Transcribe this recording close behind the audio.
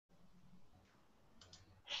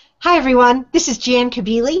Hi, everyone. This is Jan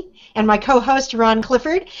Kabili and my co-host Ron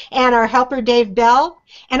Clifford and our helper Dave Bell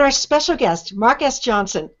and our special guest Mark S.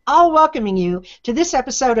 Johnson, all welcoming you to this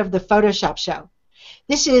episode of the Photoshop Show.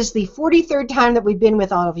 This is the 43rd time that we've been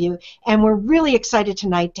with all of you, and we're really excited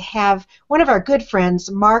tonight to have one of our good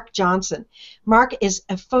friends, Mark Johnson. Mark is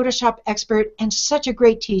a Photoshop expert and such a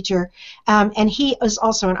great teacher, and he is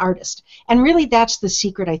also an artist. And really that's the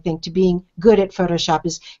secret, I think, to being good at Photoshop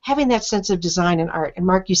is having that sense of design and art. And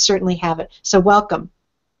Mark, you certainly have it. So welcome.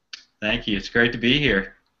 Thank you. It's great to be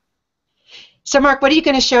here. So Mark, what are you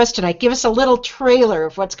going to show us tonight? Give us a little trailer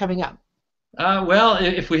of what's coming up. Well,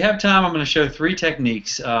 if we have time, I'm going to show three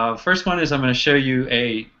techniques. First one is I'm going to show you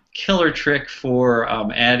a killer trick for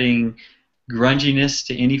adding grunginess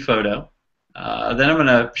to any photo. Then I'm going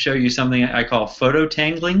to show you something I call photo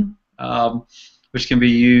tangling, which can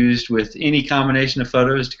be used with any combination of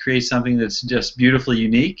photos to create something that's just beautifully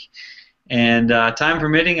unique. And time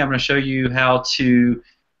permitting, I'm going to show you how to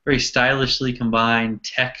very stylishly combine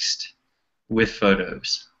text with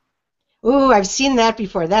photos. Ooh, I've seen that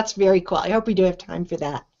before. That's very cool. I hope we do have time for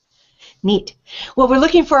that. Neat. Well, we're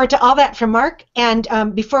looking forward to all that from Mark. And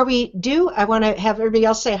before we do, I want to have everybody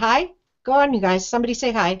else say hi. Go on, you guys. Somebody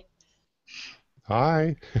say hi.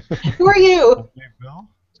 Hi. Who are you? I'm Dave Bell.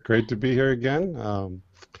 It's great to be here again.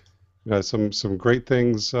 Some great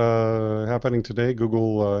things happening today.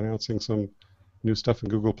 Google announcing some new stuff in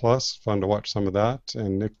Google+. Fun to watch some of that.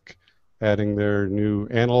 And Nick adding their new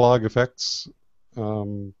analog effects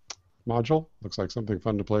module. Looks like something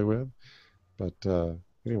fun to play with. But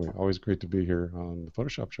anyway, always great to be here on the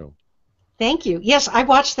Photoshop Show. Thank you. Yes, I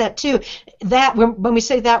watched that too. That when we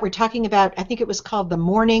say that, we're talking about, I think it was called the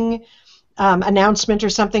morning announcement or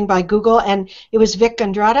something by Google, and it was Vic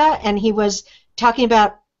Andrada, and he was talking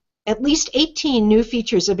about at least 18 new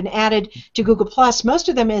features have been added to Google+, most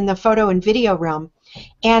of them in the photo and video realm.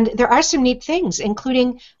 And there are some neat things,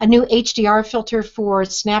 including a new HDR filter for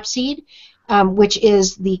Snapseed, which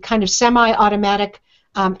is the kind of semi-automatic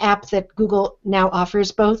app that Google now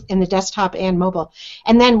offers, both in the desktop and mobile.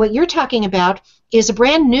 And then what you're talking about is a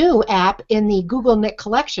brand new app in the Google Nik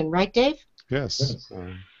collection, right, Dave? Yes.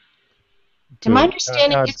 To my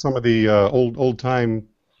understanding, add some of the old-time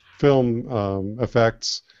film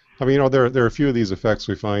effects. I mean, there are a few of these effects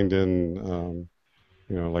we find in,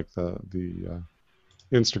 like the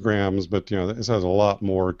Instagrams, but this has a lot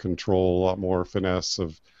more control, a lot more finesse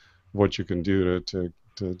of what you can do to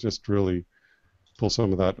just really pull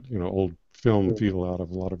some of that old film feel out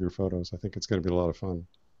of a lot of your photos. I think it's going to be a lot of fun.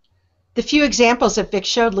 The few examples that Vic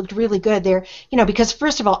showed looked really good there, because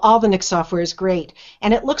first of all the Nik software is great,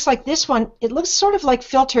 and it looks like this one, it looks sort of like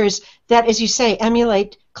filters that, as you say,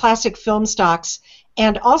 emulate classic film stocks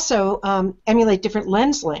and also emulate different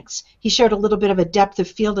lens lengths. He showed a little bit of a depth of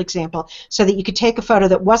field example so that you could take a photo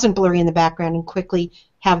that wasn't blurry in the background and quickly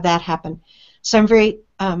have that happen. So I'm very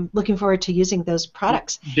looking forward to using those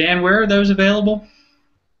products. Dan, where are those available?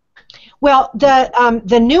 Well,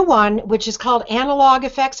 the new one, which is called Analog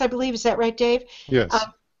Effects, I believe, is that right, Dave? Yes.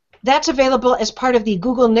 That's available as part of the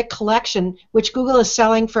Google Nik collection, which Google is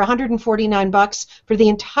selling for $149 for the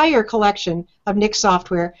entire collection of Nik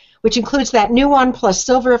software, which includes that new one plus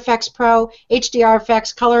Silver Effects Pro, HDR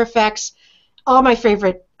Effects, Color Effects, all my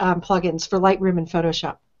favorite plugins for Lightroom and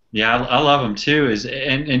Photoshop. Yeah, I love them too.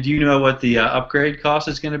 And do you know what the upgrade cost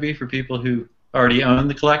is going to be for people who already own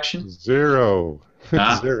the collection? Zero.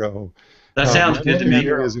 Zero. That sounds good to me.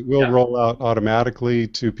 It will roll out automatically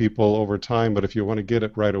to people over time, but if you want to get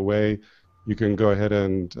it right away, you can go ahead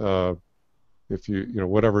and if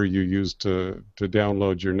whatever you use to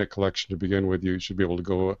download your Nik collection to begin with, you should be able to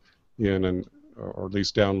go in and or at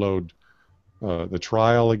least download the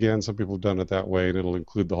trial again. Some people have done it that way, and it'll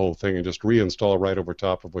include the whole thing and just reinstall right over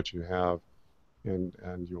top of what you have, and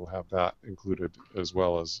you'll have that included as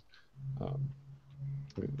well as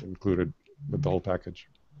included with the whole package.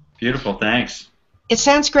 Beautiful, thanks. It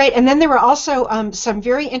sounds great. And then there were also some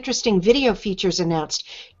very interesting video features announced.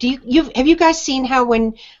 Have you guys seen how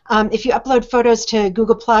when if you upload photos to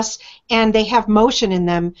Google Plus and they have motion in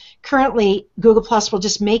them, currently Google Plus will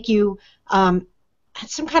just make you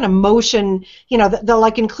some kind of motion, they'll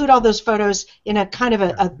like include all those photos in a kind of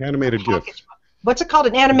a animated GIF. What's it called?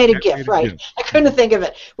 An animated GIF, right? GIF. I couldn't think of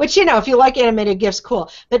it. Which, if you like animated GIFs, cool.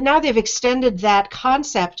 But now they've extended that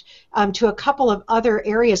concept to a couple of other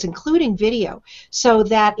areas, including video, so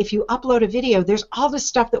that if you upload a video, there's all this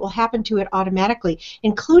stuff that will happen to it automatically,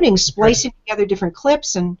 including splicing together different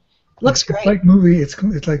clips, and looks great. It's like movie.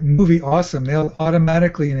 It's like movie awesome. They'll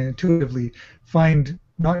automatically and intuitively find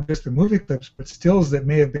not just the movie clips, but stills that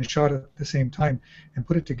may have been shot at the same time and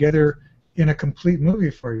put it together in a complete movie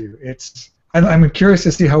for you. I'm curious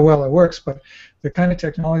to see how well it works, but the kind of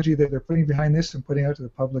technology that they're putting behind this and putting out to the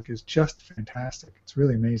public is just fantastic. It's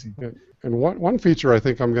really amazing. And one feature I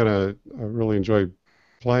think I'm going to really enjoy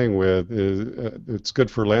playing with is it's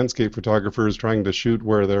good for landscape photographers trying to shoot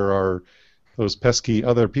where there are those pesky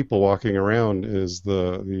other people walking around, is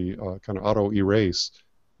the kind of auto erase.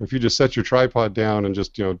 If you just set your tripod down and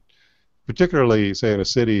just, particularly say in a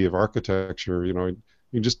city of architecture,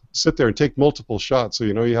 you just sit there and take multiple shots, so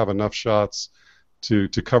you have enough shots to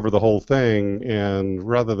cover the whole thing. And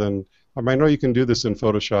rather than, I know you can do this in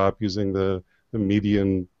Photoshop using the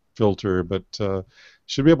median filter, but you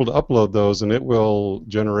should be able to upload those, and it will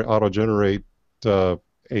auto-generate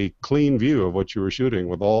a clean view of what you were shooting.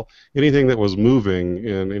 With anything that was moving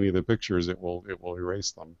in any of the pictures, it will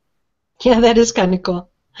erase them. Yeah, that is kind of cool.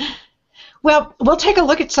 Well, we'll take a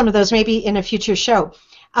look at some of those maybe in a future show.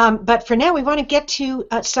 But for now, we want to get to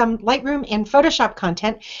some Lightroom and Photoshop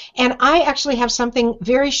content. And I actually have something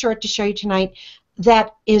very short to show you tonight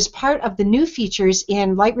that is part of the new features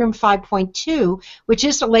in Lightroom 5.2, which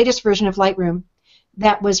is the latest version of Lightroom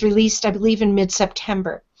that was released, I believe, in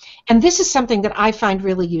mid-September. And this is something that I find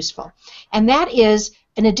really useful. And that is,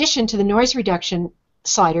 in addition to the noise reduction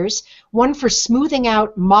sliders, one for smoothing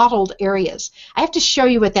out modeled areas. I have to show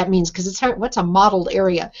you what that means, because it's hard. What's a modeled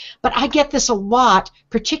area? But I get this a lot,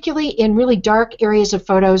 particularly in really dark areas of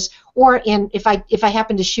photos, or in if I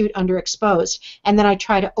happen to shoot underexposed, and then I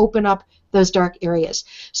try to open up those dark areas.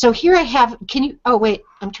 So here I have, oh wait,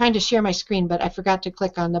 I'm trying to share my screen, but I forgot to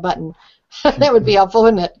click on the button. That would be helpful,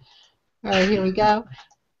 wouldn't it? All right, here we go.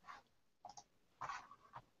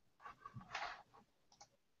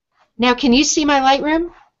 Now, can you see my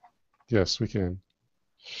Lightroom? Yes, we can.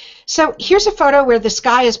 So here's a photo where the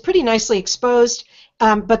sky is pretty nicely exposed,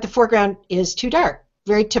 but the foreground is too dark.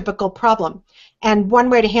 Very typical problem. And one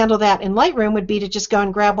way to handle that in Lightroom would be to just go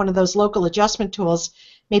and grab one of those local adjustment tools,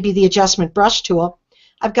 maybe the adjustment brush tool.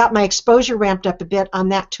 I've got my exposure ramped up a bit on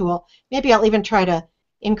that tool. Maybe I'll even try to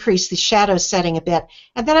increase the shadow setting a bit.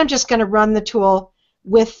 And then I'm just going to run the tool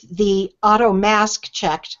with the auto mask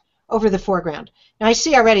checked over the foreground. Now I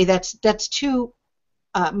see already that's too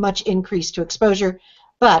much increase to exposure,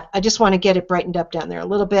 but I just want to get it brightened up down there a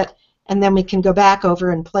little bit, and then we can go back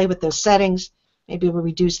over and play with those settings. Maybe we'll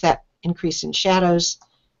reduce that increase in shadows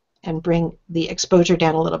and bring the exposure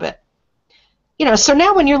down a little bit. So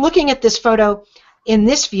now when you're looking at this photo in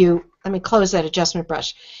this view, let me close that adjustment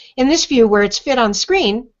brush. In this view where it's fit on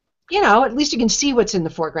screen, at least you can see what's in the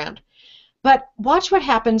foreground. But watch what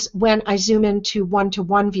happens when I zoom into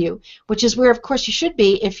one-to-one view, which is where, of course, you should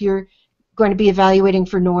be if you're going to be evaluating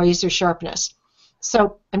for noise or sharpness.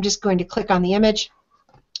 So I'm just going to click on the image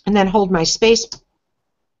and then hold my space.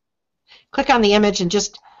 Click on the image and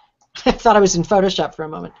just, I thought I was in Photoshop for a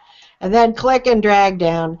moment. And then click and drag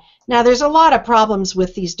down. Now, there's a lot of problems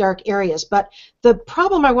with these dark areas, but the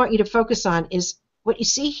problem I want you to focus on is what you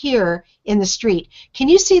see here in the street. Can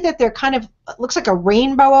you see that they're kind of, it looks like a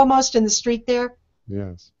rainbow almost in the street there?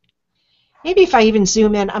 Yes. Maybe if I even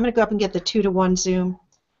zoom in, I'm going to go up and get the 2-to-1 zoom.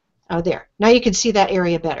 Oh, there. Now you can see that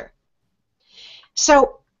area better.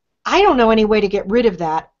 So I don't know any way to get rid of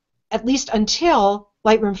that, at least until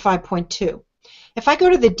Lightroom 5.2. If I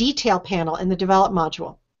go to the Detail panel in the Develop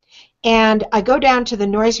module, and I go down to the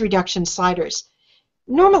Noise Reduction sliders,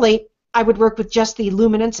 normally I would work with just the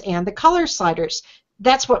luminance and the color sliders.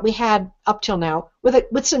 That's what we had up till now,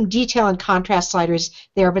 with some detail and contrast sliders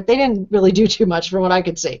there, but they didn't really do too much from what I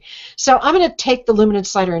could see. So I'm going to take the luminance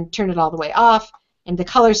slider and turn it all the way off, and the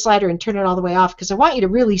color slider and turn it all the way off, because I want you to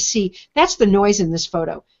really see that's the noise in this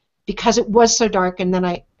photo, because it was so dark, and then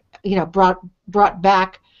I brought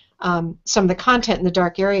back some of the content in the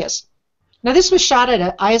dark areas. Now this was shot at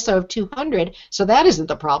an ISO of 200, so that isn't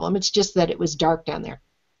the problem. It's just that it was dark down there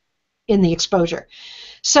in the exposure.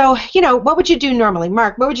 So, what would you do normally?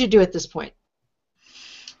 Mark, what would you do at this point?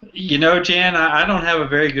 Jan, I don't have a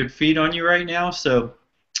very good feed on you right now, so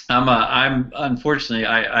I'm unfortunately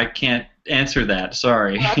I can't answer that.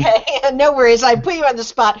 Sorry. Okay, no worries. I put you on the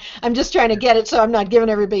spot. I'm just trying to get it, so I'm not giving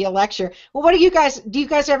everybody a lecture. Well, what do you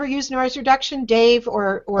guys ever use noise reduction, Dave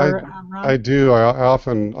or Ron? I do. I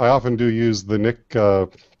often do use the Nick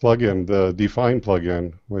plugin, the Define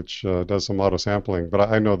plugin, which does some auto sampling. But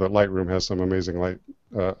I know that Lightroom has some amazing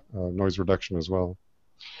noise reduction as well.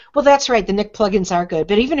 Well, that's right. The Nick plugins are good.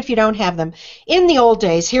 But even if you don't have them, in the old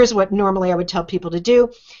days, here's what normally I would tell people to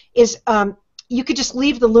do: is you could just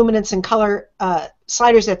leave the luminance and color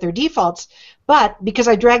sliders at their defaults, but because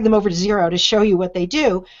I drag them over to 0 to show you what they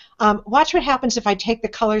do, watch what happens if I take the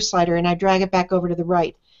color slider and I drag it back over to the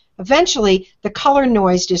right. Eventually, the color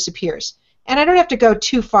noise disappears. And I don't have to go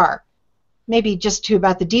too far. maybe just to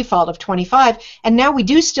about the default of 25, and now we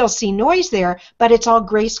do still see noise there, but it's all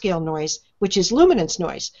grayscale noise, which is luminance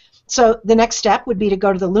noise. So the next step would be to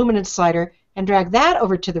go to the luminance slider and drag that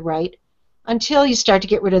over to the right until you start to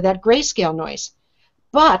get rid of that grayscale noise.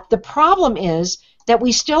 But the problem is that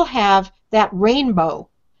we still have that rainbow,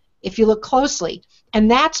 if you look closely. And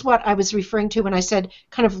that's what I was referring to when I said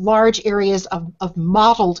kind of large areas of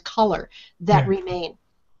mottled color that remain.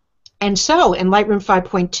 And so in Lightroom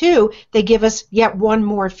 5.2, they give us yet one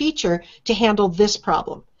more feature to handle this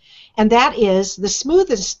problem. And that is the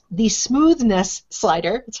smoothness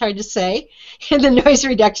slider, it's hard to say, in the noise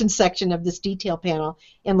reduction section of this detail panel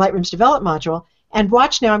in Lightroom's Develop module. And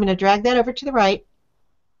watch now, I'm going to drag that over to the right.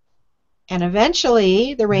 And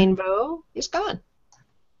eventually the rainbow is gone.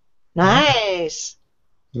 Nice.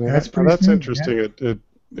 Yeah, That's pretty that's smooth, interesting. It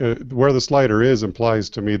where the slider is implies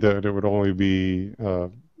to me that it would only be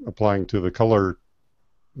applying to the color.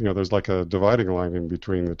 You know, there's like a dividing line in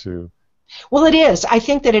between the two. Well, it is. I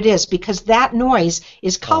think that it is because that noise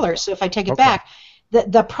is color. So if I take it back,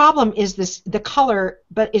 the problem is the color,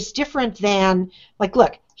 but it's different than, like,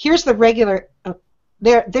 look, here's the regular,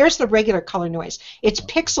 there's the regular color noise. It's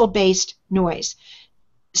pixel-based noise.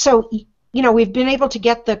 So, you know, we've been able to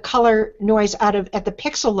get the color noise out of at the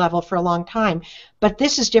pixel level for a long time, but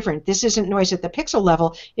this is different. This isn't noise at the pixel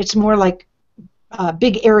level. It's more like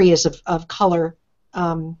big areas of color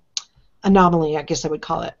anomaly, I guess I would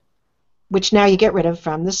call it, which now you get rid of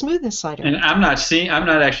from the smoothness slider. And I'm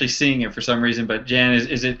not actually seeing it for some reason. But Jan,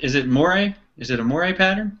 is it moire? Is it a moire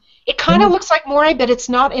pattern? It kind of looks like moire, but it's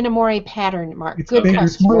not in a moire pattern, Mark. It's, Good question.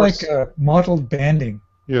 it's more like mottled banding.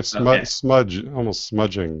 Yeah, smudge, almost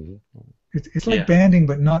smudging. It's like banding,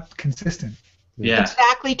 but not consistent. Yeah.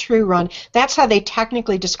 Exactly true, Ron. That's how they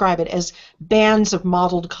technically describe it, as bands of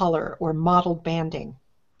mottled color or mottled banding.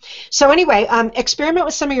 So anyway, experiment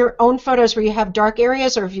with some of your own photos where you have dark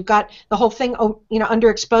areas, or if you've got the whole thing, you know,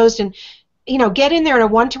 underexposed, and you know, get in there in a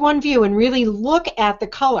one-to-one view and really look at the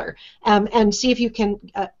color and see if you can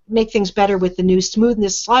make things better with the new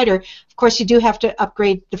smoothness slider. Of course, you do have to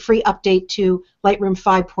upgrade the free update to Lightroom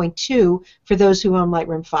 5.2 for those who own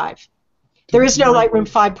Lightroom 5. There is no Lightroom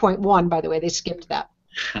 5.1, by the way. They skipped that.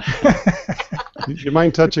 You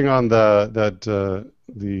mind touching on the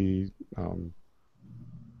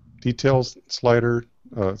details slider?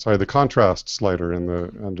 Sorry, the contrast slider in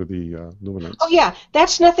under the luminance. Oh yeah,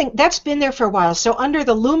 that's nothing. That's been there for a while. So under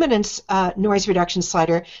the luminance noise reduction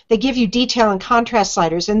slider, they give you detail and contrast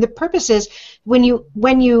sliders, and the purpose is when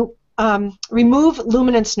you remove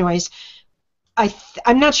luminance noise.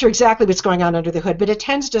 I'm not sure exactly what's going on under the hood, but it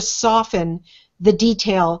tends to soften the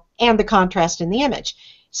detail and the contrast in the image,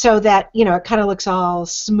 so that, you know, it kind of looks all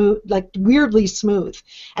smooth, like weirdly smooth.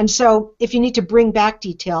 And so if you need to bring back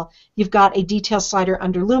detail, you've got a detail slider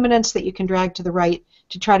under luminance that you can drag to the right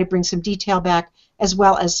to try to bring some detail back, as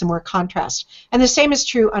well as some more contrast. And the same is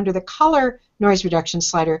true under the color noise reduction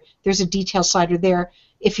slider. There's a detail slider there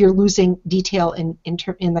if you're losing detail in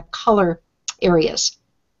the color areas.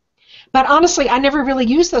 But honestly, I never really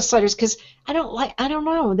use those sliders because I don't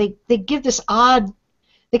know, they give this odd,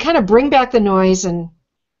 they kind of bring back the noise, and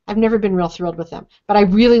I've never been real thrilled with them. But I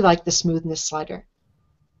really like the smoothness slider.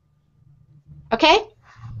 Okay?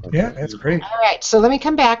 Yeah, that's great. All right, so let me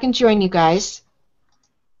come back and join you guys.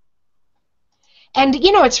 And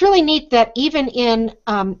you know, it's really neat that even in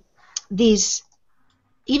these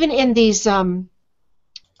dot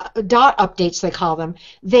updates, they call them,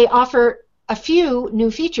 they offer a few new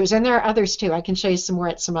features, and there are others too. I can show you some more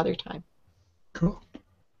at some other time. Cool.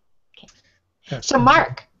 Okay. So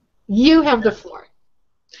Mark, you have the floor.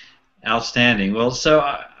 Outstanding. Well,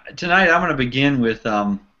 so tonight I'm going to begin with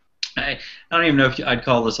I don't even know if I'd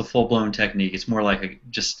call this a full-blown technique. It's more like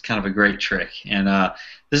just kind of a great trick. And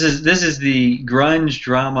this is the grunge,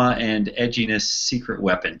 drama, and edginess secret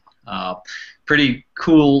weapon. Pretty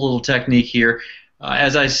cool little technique here.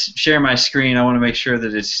 As I share my screen, I want to make sure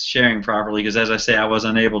that it's sharing properly, because as I say, I was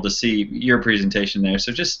unable to see your presentation there.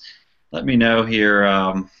 So just let me know here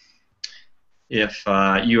if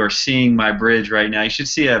you are seeing my bridge right now. You should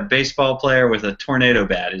see a baseball player with a tornado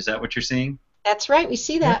bat. Is that what you're seeing? That's right, we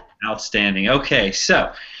see that. Outstanding. Okay,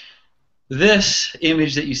 so this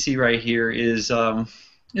image that you see right here is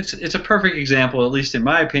it's a perfect example, at least in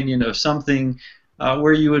my opinion, of something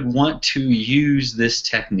where you would want to use this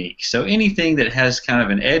technique. So anything that has kind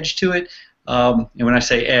of an edge to it, and when I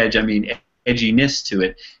say edge, I mean edginess to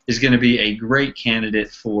it, is going to be a great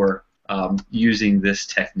candidate for using this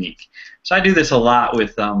technique. So I do this a lot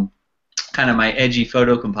with kind of my edgy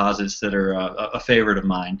photo composites that are a favorite of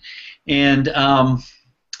mine. And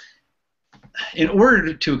in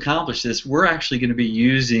order to accomplish this, we're actually going to be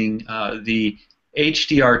using the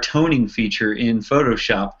HDR toning feature in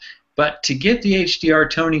Photoshop. But to get the HDR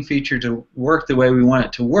toning feature to work the way we want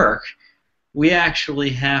it to work, we actually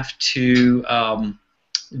have to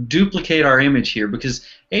duplicate our image here, because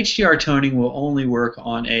HDR toning will only work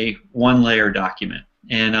on a one-layer document.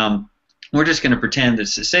 And we're just going to pretend that,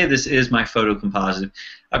 say this is my photo composite.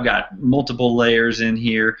 I've got multiple layers in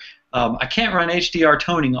here. I can't run HDR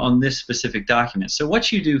toning on this specific document. So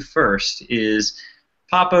what you do first is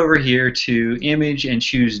pop over here to Image and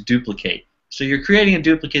choose Duplicate. So you're creating a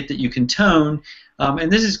duplicate that you can tone,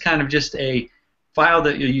 and this is kind of just a file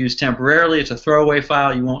that you'll use temporarily. It's a throwaway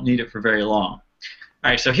file. You won't need it for very long. All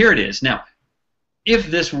right, so here it is. Now, if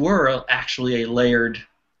this were actually a layered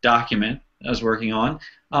document I was working on,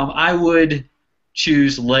 I would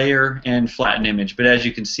choose Layer and Flatten Image, but as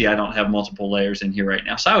you can see, I don't have multiple layers in here right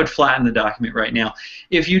now. So I would flatten the document right now.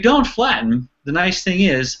 If you don't flatten, the nice thing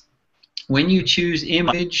is, when you choose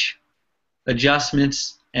Image,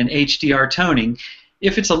 Adjustments, and HDR Toning,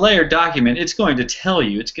 if it's a layered document, it's going to tell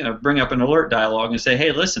you, it's going to bring up an alert dialog and say,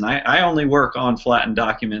 hey, listen, I only work on flattened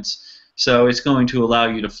documents, so it's going to allow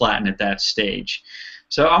you to flatten at that stage.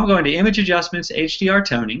 So I'm going to Image Adjustments, HDR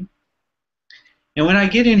Toning, and when I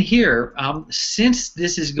get in here, since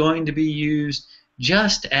this is going to be used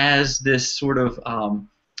just as this sort of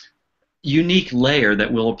unique layer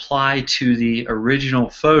that will apply to the original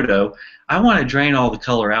photo, I want to drain all the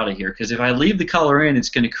color out of here, because if I leave the color in, it's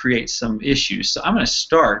going to create some issues. So I'm going to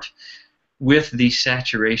start with the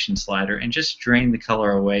saturation slider and just drain the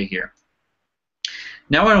color away here.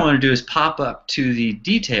 Now what I want to do is pop up to the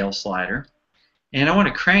detail slider, and I want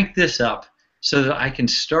to crank this up so that I can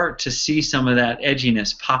start to see some of that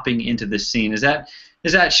edginess popping into the scene. Is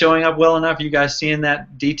that showing up well enough? You guys seeing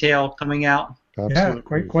that detail coming out?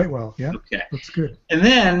 Absolutely. Yeah, quite well. Yeah. Okay. Looks good. And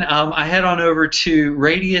then I head on over to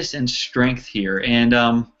radius and strength here,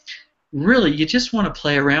 and really you just want to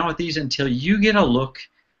play around with these until you get a look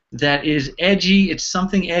that is edgy. It's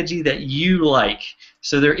something edgy that you like.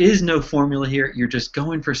 So there is no formula here. You're just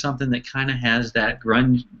going for something that kind of has that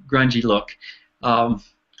grungy look. I'm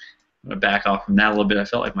going to back off from that a little bit. I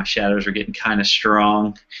felt like my shadows are getting kind of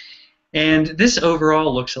strong. And this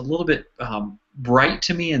overall looks a little bit bright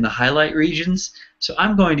to me in the highlight regions. So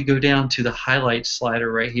I'm going to go down to the highlight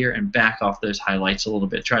slider right here and back off those highlights a little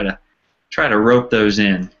bit. Try to rope those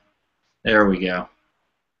in. There we go.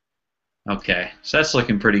 Okay, so that's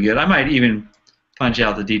looking pretty good. I might even punch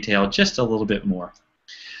out the detail just a little bit more.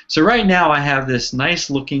 So right now I have this nice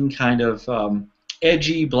looking kind of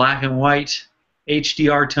edgy black and white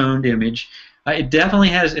HDR toned image. It definitely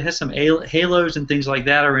has some halos and things like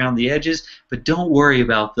that around the edges, but don't worry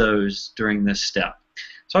about those during this step.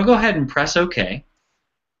 So I'll go ahead and press OK.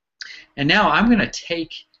 And now I'm going to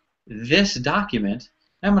take this document,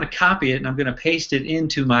 I'm going to copy it, and I'm going to paste it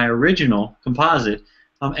into my original composite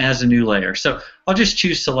as a new layer. So I'll just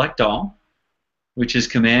choose Select All, which is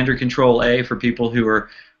Command or Control A for people who are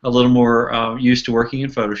a little more used to working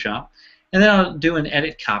in Photoshop. And then I'll do an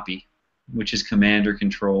Edit Copy, which is Command or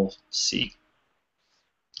Control C.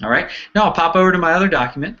 All right. Now I'll pop over to my other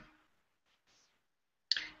document,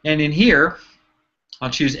 and in here I'll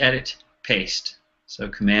choose Edit Paste. So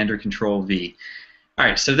Command or Control V. All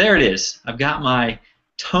right. So there it is. I've got my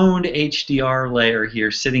toned HDR layer here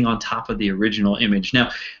sitting on top of the original image. Now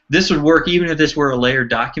this would work even if this were a layered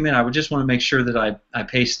document. I would just want to make sure that I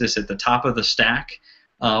paste this at the top of the stack.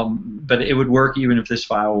 But it would work even if this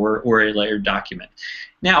file were a layered document.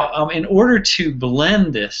 Now, in order to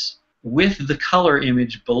blend this with the color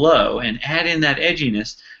image below and add in that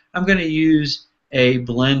edginess, I'm going to use a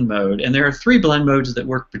blend mode. And there are 3 blend modes that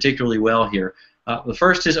work particularly well here. The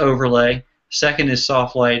first is Overlay, second is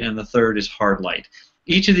Soft Light, and the third is Hard Light.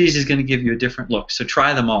 Each of these is going to give you a different look, so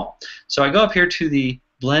try them all. So I go up here to the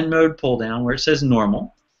blend mode pull down where it says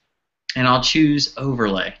Normal, and I'll choose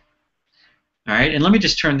Overlay. All right, and let me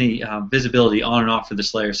just turn the visibility on and off for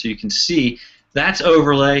this layer so you can see that's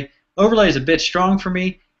Overlay. Overlay is a bit strong for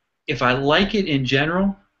me. If I like it in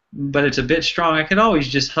general, but it's a bit strong, I could always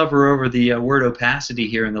just hover over the word opacity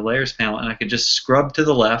here in the Layers panel, and I could just scrub to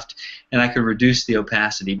the left, and I could reduce the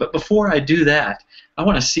opacity. But before I do that, I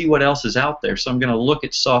want to see what else is out there, so I'm going to look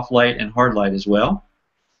at Soft Light and Hard Light as well.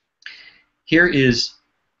 Here is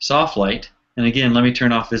Soft Light, and again, let me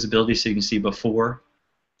turn off visibility so you can see before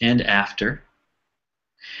and after.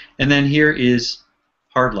 And then here is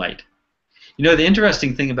Hard Light. You know, the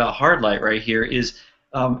interesting thing about Hard Light right here is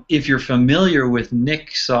if you're familiar with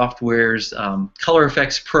Nik Software's Color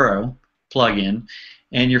Effects Pro plugin,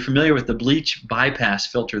 and you're familiar with the bleach bypass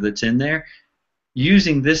filter that's in there,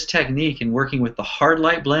 using this technique and working with the hard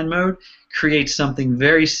light blend mode creates something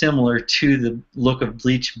very similar to the look of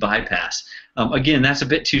bleach bypass. Again, that's a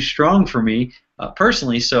bit too strong for me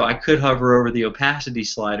personally, so I could hover over the opacity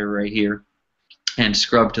slider right here and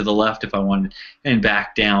scrub to the left if I wanted, and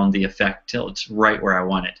back down the effect till it's right where I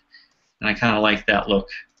want it. And I kind of like that look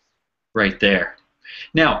right there.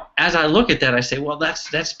 Now, as I look at that, I say, well,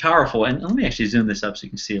 that's powerful. And let me actually zoom this up so you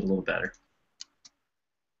can see it a little better.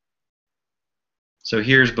 So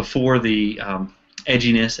here's before the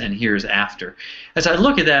edginess, and here's after. As I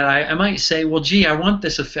look at that, I might say, well, gee, I want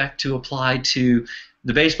this effect to apply to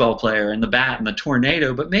the baseball player and the bat and the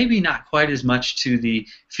tornado, but maybe not quite as much to the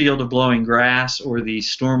field of blowing grass or the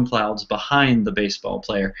storm clouds behind the baseball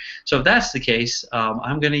player. So if that's the case,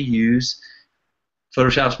 I'm going to use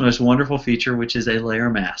Photoshop's most wonderful feature, which is a layer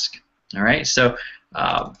mask. All right, so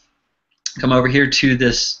come over here to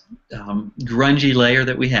this grungy layer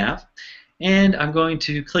that we have, and I'm going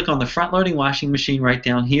to click on the front-loading washing machine right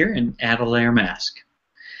down here and add a layer mask.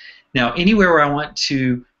 Now, anywhere where I want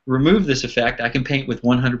to remove this effect, I can paint with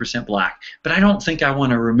 100% black, but I don't think I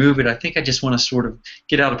want to remove it. I think I just want to sort of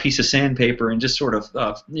get out a piece of sandpaper and just sort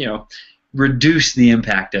of you know, reduce the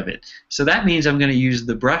impact of it. So that means I'm going to use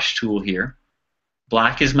the brush tool here.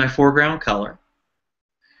 Black is my foreground color.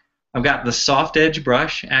 I've got the soft edge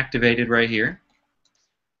brush activated right here,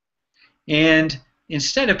 and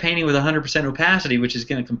instead of painting with 100% opacity, which is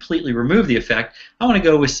going to completely remove the effect, I want to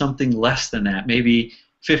go with something less than that, maybe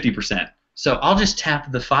 50%. So I'll just tap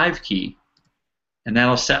the 5 key, and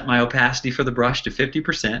that'll set my opacity for the brush to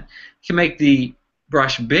 50%. You can make the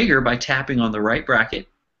brush bigger by tapping on the right bracket.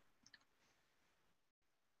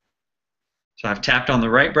 So I've tapped on the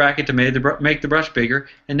right bracket to make the brush bigger,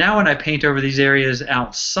 and now when I paint over these areas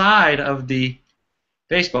outside of the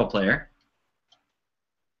baseball player,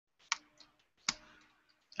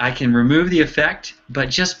 I can remove the effect, but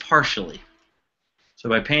just partially. So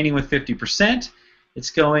by painting with 50%, it's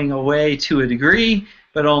going away to a degree,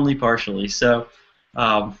 but only partially. So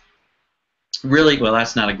really, well,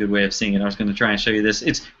 that's not a good way of seeing it. I was going to try and show you this.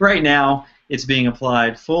 It's right now, it's being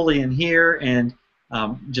applied fully in here and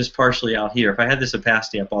just partially out here. If I had this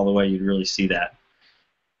opacity up all the way, you'd really see that.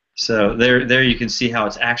 So there you can see how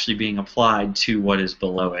it's actually being applied to what is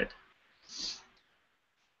below it.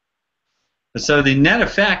 So the net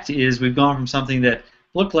effect is we've gone from something that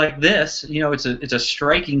looked like this. You know, it's a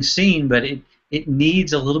striking scene, but it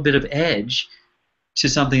needs a little bit of edge to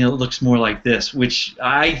something that looks more like this, which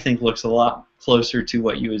I think looks a lot closer to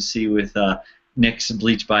what you would see with Nick's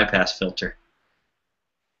bleach bypass filter.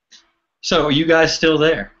 So are you guys still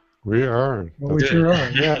there? We are. Well, we sure are.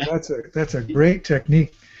 Yeah, that's a great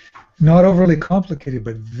technique. Not overly complicated,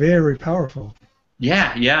 but very powerful.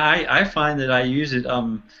 Yeah, I find that I use it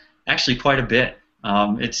actually quite a bit.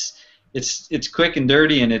 It's quick and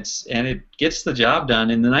dirty, and it gets the job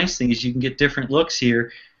done. And the nice thing is you can get different looks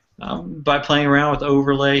here by playing around with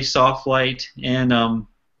overlay, soft light, and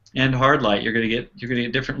hard light. You're gonna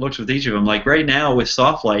get different looks with each of them. Like right now with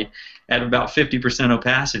soft light at about 50%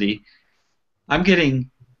 opacity, I'm getting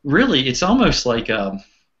really. It's almost like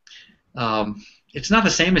it's not the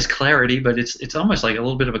same as clarity, but it's almost like a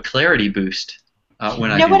little bit of a clarity boost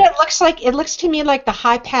when I do what that. it looks like? It looks to me like the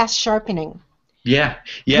high pass sharpening. Yeah.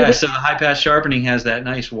 So the high pass sharpening has that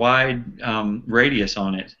nice wide radius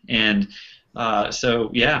on it, and so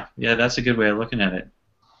yeah, that's a good way of looking at it.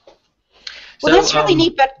 Well, that's really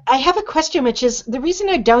neat, but I have a question, which is the reason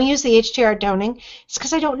I don't use the HDR toning is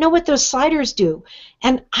because I don't know what those sliders do,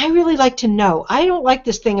 and I really like to know. I don't like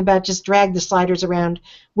this thing about just drag the sliders around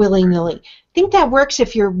willy-nilly. I think that works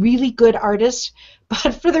if you're a really good artist,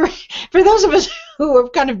 but for those of us who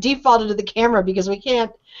have kind of defaulted to the camera because we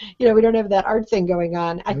can't, we don't have that art thing going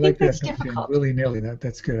on, I think that's difficult. Willy-nilly,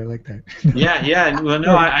 that's good. I like that. Yeah. Well,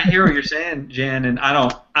 no, I hear what you're saying, Jan, and I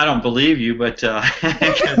don't believe you, but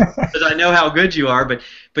because I know how good you are, but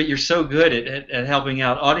you're so good at helping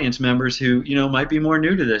out audience members who might be more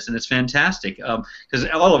new to this, and it's fantastic because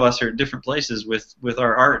all of us are at different places with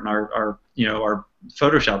our art and our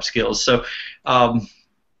Photoshop skills. So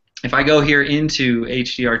if I go here into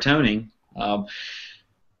HDR toning,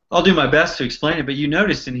 I'll do my best to explain it, but you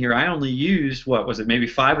noticed in here I only used, what was it, maybe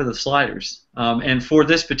 5 of the sliders. And for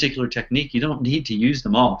this particular technique, you don't need to use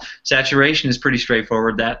them all. Saturation is pretty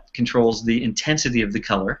straightforward. That controls the intensity of the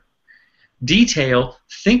color. Detail,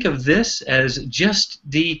 think of this as just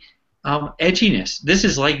the edginess. This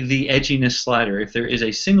is like the edginess slider. If there is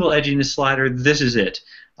a single edginess slider, this is it.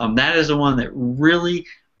 That is the one that really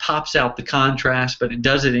pops out the contrast, but it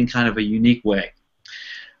does it in kind of a unique way.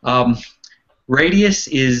 Radius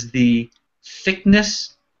is the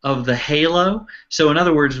thickness of the halo. So in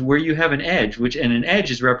other words, where you have an edge, and an edge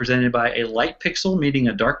is represented by a light pixel meeting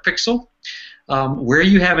a dark pixel, where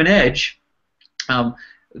you have an edge,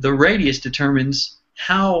 the radius determines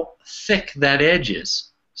how thick that edge is.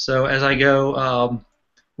 So as I go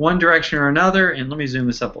one direction or another, and let me zoom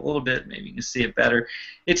this up a little bit, maybe you can see it better.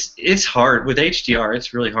 It's hard with HDR.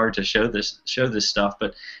 It's really hard to show this stuff,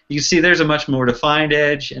 but you can see there's a much more defined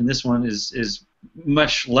edge, and this one is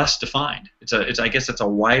much less defined. I guess it's a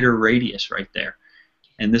wider radius right there,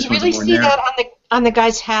 and this You one's really more see narrow. that on the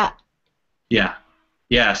guy's hat. Yeah,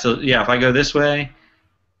 yeah. So yeah, if I go this way,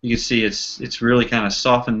 you can see it's really kind of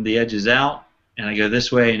softened the edges out, and I go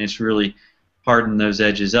this way, and it's really hardened those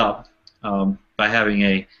edges up by having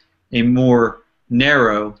a more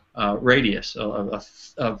narrow radius,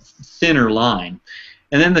 a thinner line.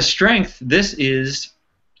 And then the strength, this is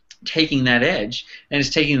taking that edge, and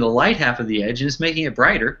it's taking the light half of the edge, and it's making it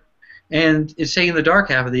brighter, and it's taking the dark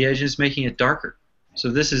half of the edge, and it's making it darker. So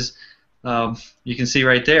this is, you can see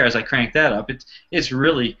right there as I crank that up, it's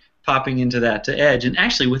really popping into that edge. And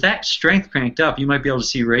actually, with that strength cranked up, you might be able to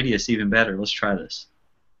see radius even better. Let's try this.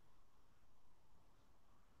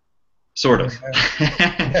 Sort of.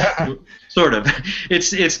 Yeah. Sort of.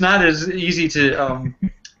 It's not as easy to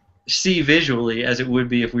see visually as it would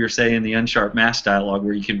be if we were, say, in the unsharp mask dialog,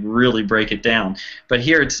 where you can really break it down. But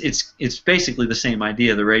here it's basically the same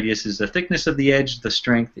idea. The radius is the thickness of the edge. The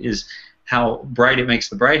strength is how bright it makes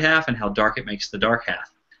the bright half and how dark it makes the dark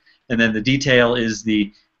half. And then the detail is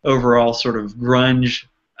the overall sort of grunge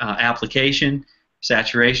application.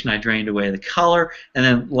 Saturation, I drained away the color, and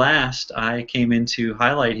then last I came into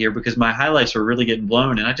highlight here because my highlights were really getting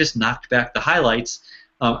blown, and I just knocked back the highlights,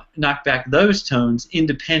 knocked back those tones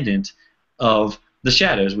independent of the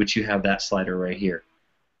shadows, which you have that slider right here.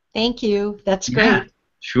 Thank you. That's great. Yeah,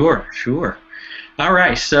 sure. All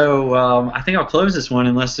right, so I think I'll close this one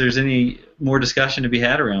unless there's any more discussion to be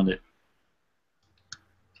had around it.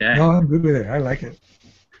 Okay. No, I'm good with it. I like it.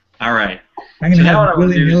 All right. I'm going to have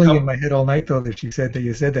willy willy-nilly in my head all night, though, that you said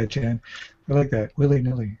that, Jan. I like that.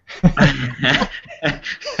 Willy-nilly.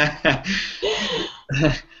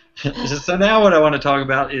 So now what I want to talk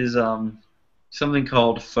about is something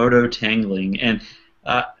called photo tangling. And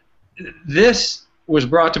this was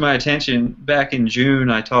brought to my attention back in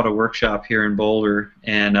June. I taught a workshop here in Boulder,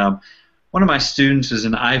 and one of my students is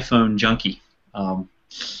an iPhone junkie.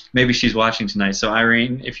 Maybe she's watching tonight. So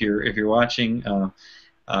Irene, if you're watching,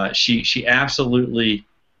 she absolutely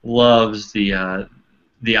loves the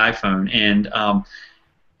iPhone, and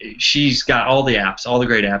she's got all the apps, all the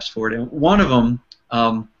great apps for it. And one of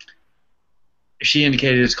them, she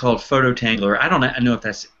indicated it's called Photo Tangler. I don't know if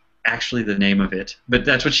that's actually the name of it, but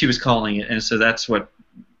that's what she was calling it, and so that's what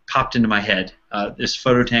popped into my head, this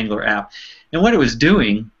Photo Tangler app. And what it was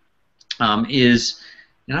doing is,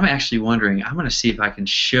 and I'm actually wondering, I'm going to see if I can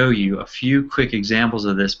show you a few quick examples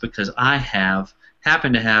of this, because I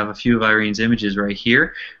happen to have a few of Irene's images right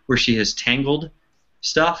here where she has tangled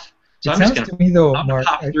stuff. So It I'm sounds just to me, though, going to Mark,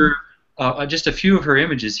 pop through just a few of her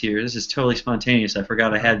images here. This is totally spontaneous. I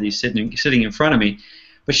forgot I had these sitting in front of me.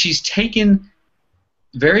 But she's taken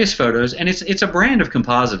various photos, and it's a brand of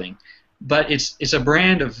compositing, but it's a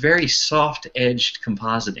brand of very soft-edged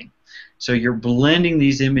compositing. So you're blending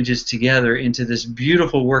these images together into this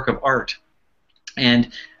beautiful work of art.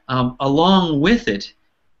 And along with it,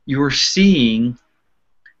 you're seeing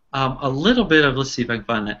a little bit of, let's see if I can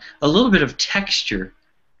find that, a little bit of texture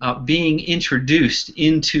being introduced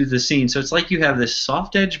into the scene. So it's like you have this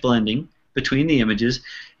soft edge blending between the images,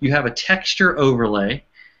 you have a texture overlay,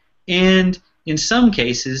 and in some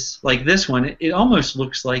cases, like this one, it almost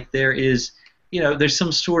looks like there is, there's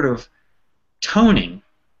some sort of toning.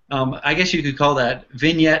 I guess you could call that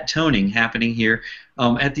vignette toning happening here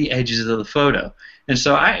at the edges of the photo. And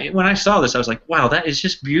so when I saw this, I was like, wow, that is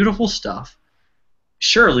just beautiful stuff.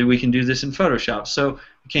 Surely we can do this in Photoshop. So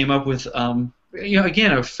I came up with,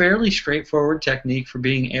 again, a fairly straightforward technique for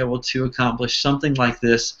being able to accomplish something like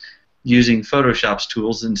this using Photoshop's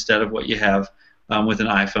tools instead of what you have with an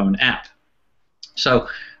iPhone app. So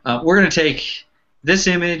we're going to take this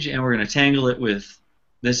image and we're going to tangle it with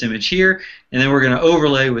this image here, and then we're going to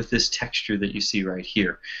overlay with this texture that you see right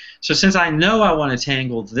here. So since I know I want to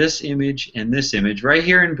tangle this image and this image right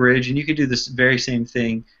here in Bridge, and you could do this very same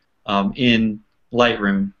thing in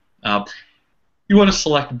Lightroom, you want to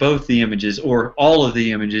select both the images or all of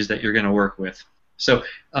the images that you're going to work with. So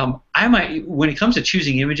I might, when it comes to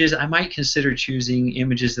choosing images, I might consider choosing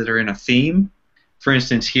images that are in a theme. For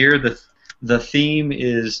instance, here the theme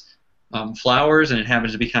is flowers, and it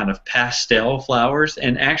happens to be kind of pastel flowers,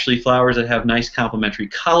 and actually flowers that have nice complementary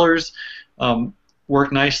colors.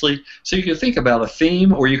 work nicely. So you could think about a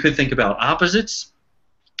theme, or you could think about opposites,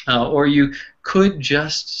 or you could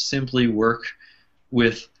just simply work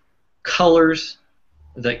with colors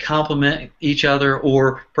that complement each other,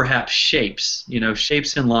 or perhaps shapes,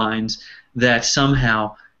 shapes and lines that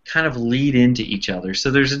somehow kind of lead into each other. So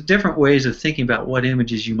there's different ways of thinking about what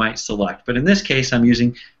images you might select. But in this case, I'm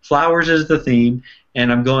using flowers as the theme,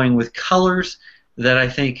 and I'm going with colors that I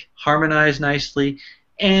think harmonize nicely,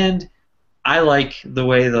 and I like the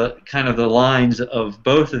way the kind of the lines of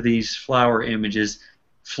both of these flower images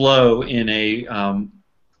flow in a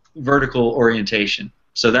vertical orientation.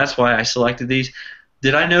 So that's why I selected these.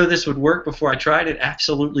 Did I know this would work before I tried it?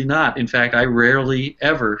 Absolutely not. In fact, I rarely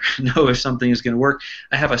ever know if something is going to work.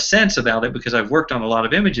 I have a sense about it because I've worked on a lot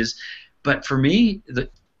of images. But for me,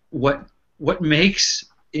 what makes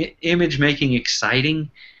image making exciting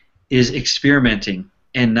is experimenting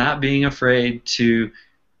and not being afraid to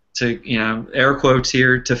air quotes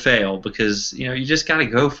here, to fail, because you just got to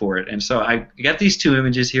go for it. And so I got these two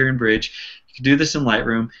images here in Bridge. You can do this in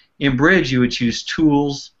Lightroom. In Bridge, you would choose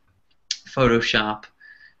Tools, Photoshop,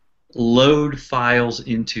 load files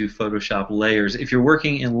into Photoshop layers. If you're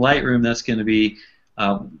working in Lightroom, that's going to be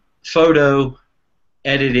Photo,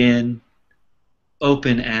 Edit in,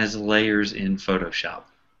 Open as layers in Photoshop.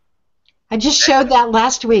 I just showed that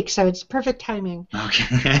last week, so it's perfect timing.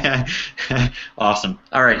 Okay. Awesome.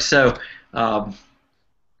 All right, so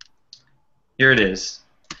here it is.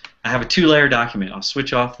 I have a two-layer document. I'll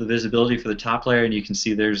switch off the visibility for the top layer, and you can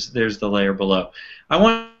see there's the layer below. I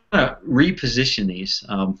want to reposition these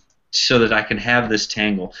so that I can have this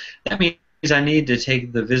tangle. That means I need to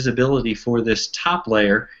take the visibility for this top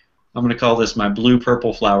layer. I'm going to call this my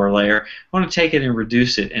blue-purple flower layer. I want to take it and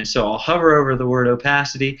reduce it, and so I'll hover over the word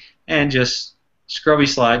opacity and just scrubby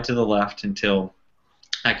slide to the left until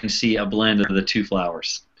I can see a blend of the two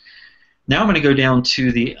flowers. Now I'm going to go down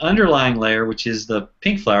to the underlying layer, which is the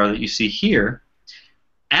pink flower that you see here,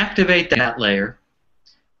 activate that layer,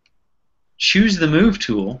 choose the Move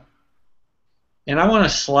tool, and I want to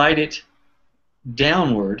slide it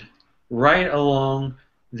downward right along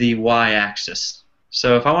the y-axis.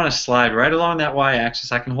 So if I want to slide right along that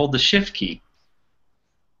y-axis, I can hold the Shift key,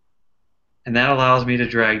 and that allows me to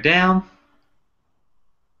drag down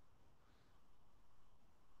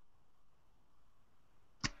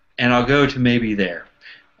and I'll go to maybe there.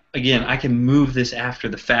 Again, I can move this after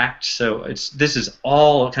the fact, so this is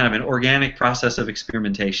all kind of an organic process of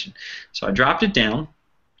experimentation. So I dropped it down.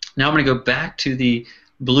 Now I'm going to go back to the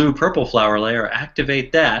blue-purple flower layer,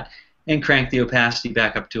 activate that, and crank the opacity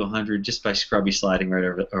back up to 100 just by scrubby sliding right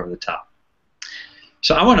over the top.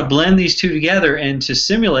 So I want to blend these two together, and to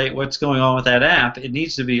simulate what's going on with that app, it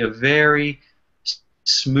needs to be a very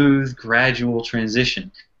smooth, gradual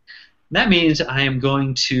transition. That means I am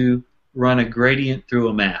going to run a gradient through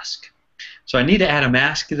a mask. So I need to add a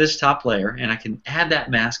mask to this top layer, and I can add that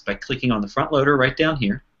mask by clicking on the front loader right down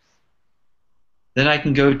here. Then I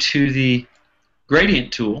can go to the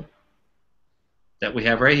gradient tool that we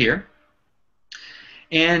have right here.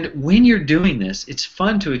 And when you're doing this, it's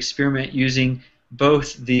fun to experiment using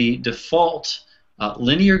both the default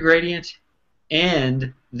linear gradient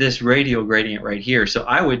and this radial gradient right here. So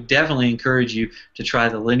I would definitely encourage you to try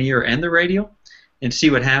the linear and the radial and see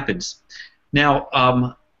what happens.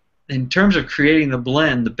 Now, in terms of creating the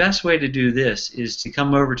blend, the best way to do this is to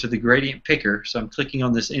come over to the gradient picker. So I'm clicking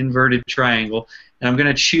on this inverted triangle, and I'm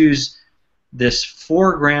going to choose this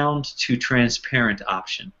foreground to transparent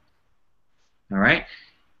option. All right?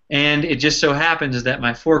 And it just so happens that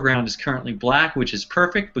my foreground is currently black, which is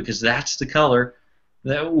perfect because that's the color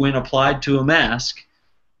that, when applied to a mask,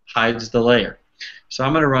 hides the layer. So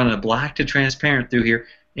I'm going to run a black to transparent through here,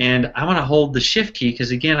 and I want to hold the Shift key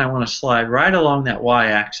because, again, I want to slide right along that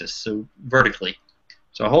y-axis, so vertically.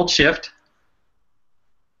 So I hold Shift,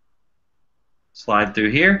 slide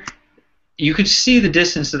through here. You could see the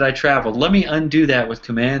distance that I traveled. Let me undo that with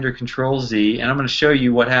Command or Control Z, and I'm going to show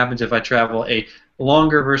you what happens if I travel a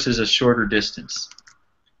longer versus a shorter distance.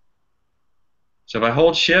 So if I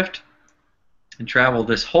hold Shift and travel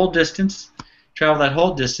this whole distance,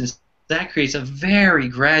 that creates a very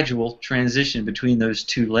gradual transition between those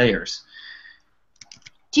two layers.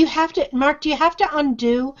 Do you have to, Mark, do you have to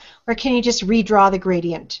undo, or can you just redraw the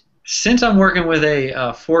gradient? Since I'm working with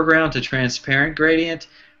a foreground to transparent gradient,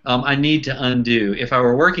 I need to undo. If I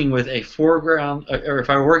were working with a foreground, or if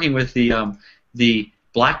I were working with the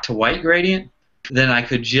black to white gradient, then I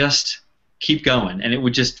could just keep going, and it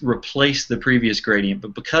would just replace the previous gradient.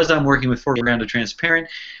 But because I'm working with foreground to transparent,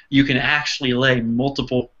 you can actually lay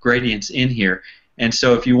multiple gradients in here. And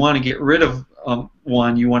so if you want to get rid of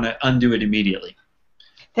one, you want to undo it immediately.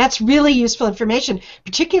 That's really useful information,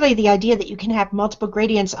 particularly the idea that you can have multiple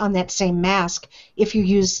gradients on that same mask if you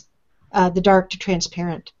use the dark to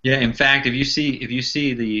transparent. Yeah, in fact, if you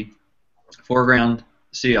see the foreground,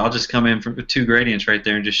 see, I'll just come in from 2 gradients right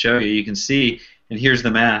there and just show you. You can see, and here's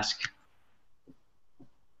the mask.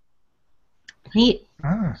 Neat.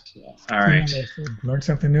 Ah, So, all right. Learn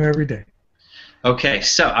something new every day. Okay,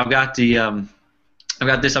 so I've got the I've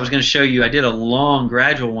got this. I was going to show you. I did a long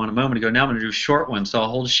gradual one a moment ago. Now I'm going to do a short one. So I'll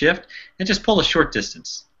hold Shift and just pull a short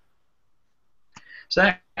distance.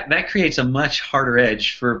 So that creates a much harder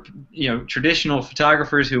edge for traditional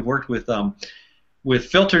photographers who've worked with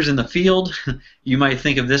filters in the field. You might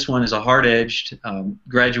think of this one as a hard-edged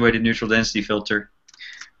graduated neutral density filter,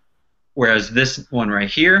 whereas this one right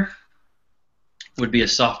here would be a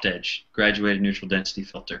soft edge graduated neutral density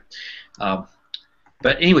filter.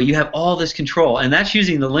 But anyway, you have all this control, and that's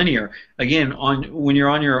using the linear. Again, when you're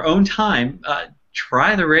on your own time,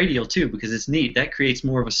 try the radial too, because it's neat. That creates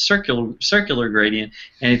more of a circular gradient,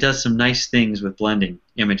 and it does some nice things with blending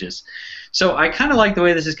images. So I kind of like the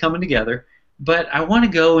way this is coming together, but I want to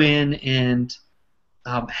go in and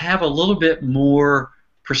have a little bit more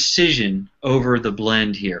precision over the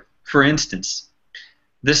blend here. For instance,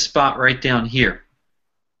 this spot right down here.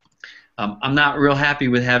 I'm not real happy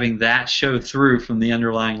with having that show through from the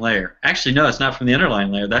underlying layer. Actually, no, it's not from the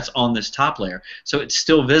underlying layer. That's on this top layer. So it's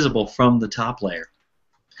still visible from the top layer.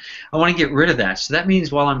 I want to get rid of that. So that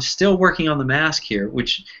means while I'm still working on the mask here,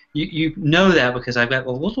 which you know that because I've got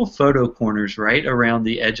the little photo corners right around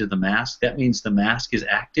the edge of the mask. That means the mask is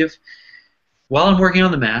active. While I'm working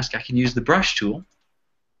on the mask, I can use the brush tool.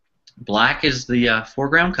 Black is the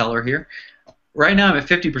foreground color here. Right now I'm at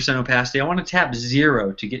 50% opacity. I want to tap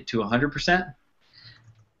 0 to get to 100%.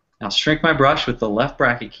 I'll shrink my brush with the left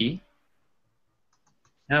bracket key.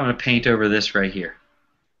 And I'm going to paint over this right here.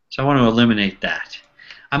 So I want to eliminate that.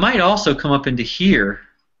 I might also come up into here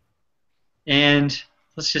and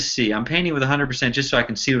let's just see. I'm painting with 100% just so I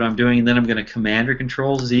can see what I'm doing, and then I'm going to Command or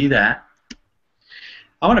Control Z that.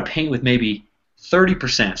 I want to paint with maybe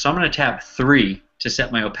 30%. So I'm going to tap 3 to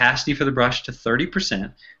set my opacity for the brush to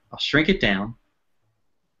 30%. I'll shrink it down.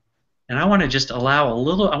 And I want to just allow a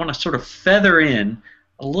little, I want to sort of feather in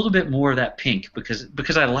a little bit more of that pink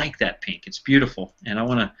because I like that pink. It's beautiful. And I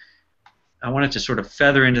want it to sort of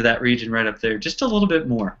feather into that region right up there just a little bit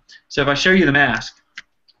more. So if I show you the mask,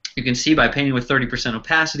 you can see by painting with 30%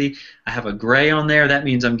 opacity, I have a gray on there. That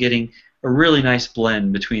means I'm getting a really nice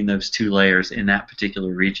blend between those 2 layers in that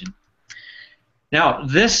particular region. Now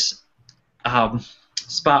this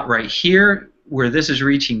spot right here where this is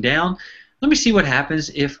reaching down, let me see what happens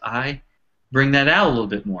if I bring that out a little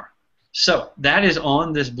bit more. So that is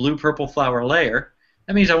on this blue-purple flower layer.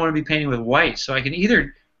 That means I want to be painting with white. So I can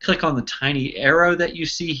either click on the tiny arrow that you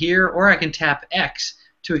see here, or I can tap X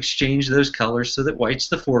to exchange those colors so that white's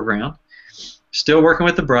the foreground. Still working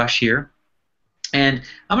with the brush here. And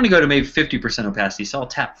I'm going to go to maybe 50% opacity, so I'll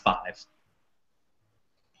tap 5.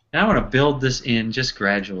 And I want to build this in just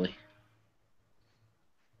gradually.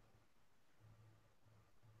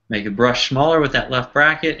 Make the brush smaller with that left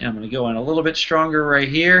bracket, and I'm going to go in a little bit stronger right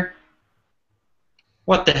here.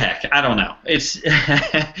 What the heck? I don't know. It's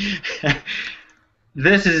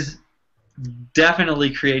this is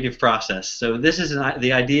definitely creative process. So this is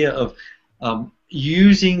the idea of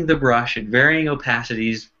using the brush at varying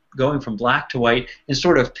opacities, going from black to white, and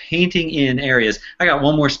sort of painting in areas. I got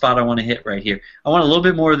one more spot I want to hit right here. I want a little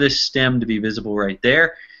bit more of this stem to be visible right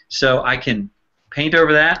there, so I can paint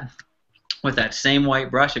over that with that same white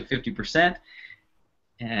brush at 50%.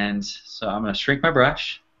 And so I'm going to shrink my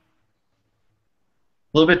brush.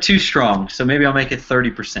 A little bit too strong, so maybe I'll make it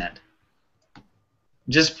 30%.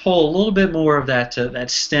 Just pull a little bit more of that that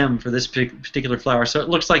stem for this particular flower, so it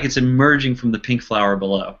looks like it's emerging from the pink flower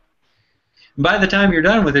below. And by the time you're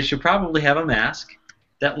done with this, you'll probably have a mask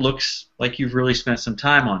that looks like you've really spent some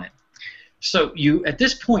time on it. So at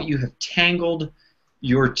this point, you have tangled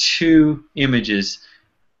your 2 images.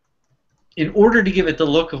 In order to give it the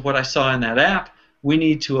look of what I saw in that app, we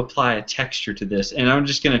need to apply a texture to this. And I'm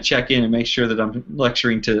just going to check in and make sure that I'm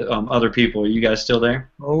lecturing to other people. Are you guys still there?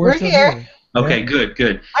 Oh, We're here. Okay, Yeah.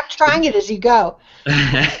 good. I'm trying it as you go.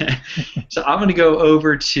 So I'm going to go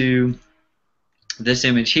over to this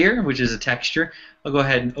image here, which is a texture. I'll go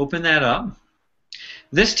ahead and open that up.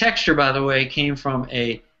 This texture, by the way, came from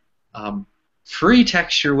a free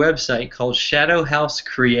texture website called Shadow House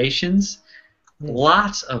Creations.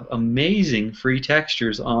 Lots of amazing free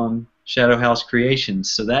textures on Shadow House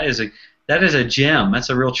Creations. So that is a gem. That's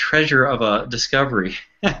a real treasure of a discovery.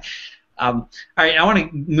 All right, I want to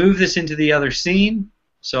move this into the other scene.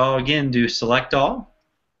 So I'll again do Select All.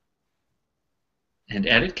 and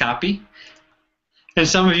edit copy. And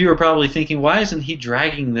some of you are probably thinking, why isn't he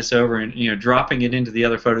dragging this over and dropping it into the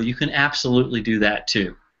other photo? You can absolutely do that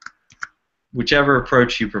too, whichever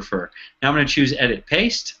approach you prefer. Now I'm going to choose Edit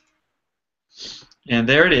Paste, and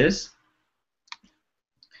there it is.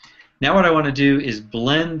 Now what I want to do is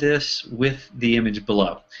blend this with the image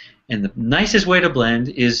below. And the nicest way to blend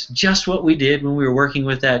is just what we did when we were working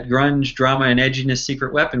with that grunge, drama, and edginess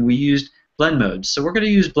secret weapon. We used blend modes. So we're going to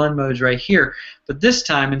use blend modes right here. But this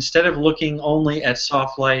time, instead of looking only at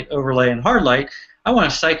soft light, overlay, and hard light, I want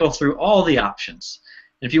to cycle through all the options.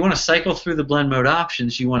 And if you want to cycle through the blend mode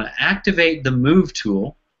options, you want to activate the Move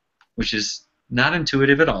tool, which is not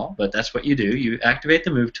intuitive at all, but that's what you do. You activate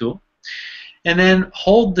the Move tool. And then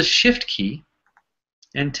hold the Shift key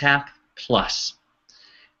and tap plus.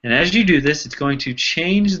 And as you do this, it's going to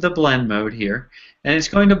change the blend mode here, and it's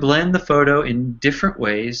going to blend the photo in different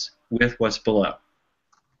ways with what's below.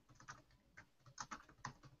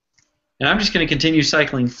 And I'm just going to continue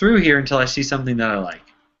cycling through here until I see something that I like.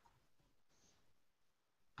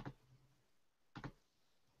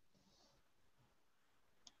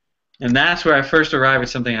 And that's where I first arrive at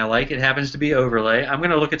something I like. It happens to be overlay. I'm going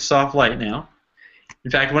to look at soft light now. In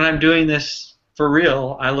fact, when I'm doing this for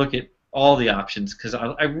real, I look at all the options because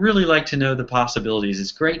I really like to know the possibilities.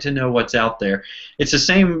 It's great to know what's out there. It's the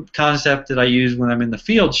same concept that I use when I'm in the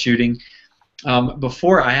field shooting.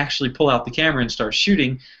 Before I actually pull out the camera and start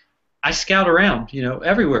shooting, I scout around,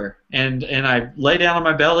 everywhere, and I lay down on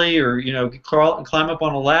my belly or climb up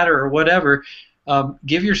on a ladder or whatever.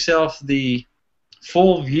 Give yourself the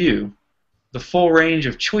full view, the full range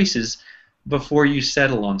of choices before you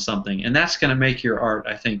settle on something, and that's going to make your art,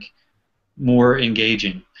 I think, more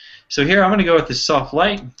engaging. So here I'm going to go with this soft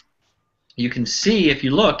light. You can see, if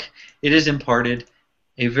you look, it has imparted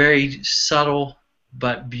a very subtle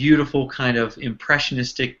but beautiful kind of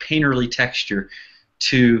impressionistic, painterly texture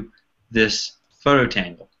to this photo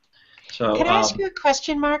tangle. So, can I ask you a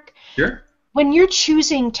question, Mark? Sure. When you're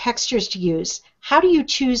choosing textures to use, how do you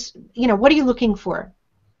choose, what are you looking for?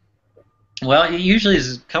 Well, it usually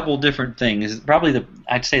is a couple different things. Probably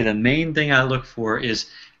I'd say the main thing I look for is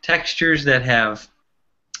textures that have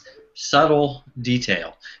subtle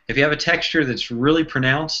detail. If you have a texture that's really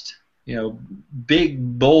pronounced,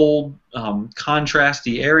 big, bold,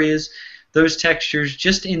 contrasty areas, those textures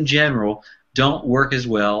just in general don't work as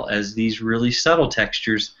well as these really subtle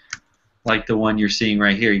textures like the one you're seeing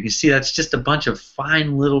right here. You can see that's just a bunch of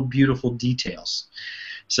fine little beautiful details.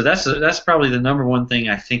 So that's probably the number one thing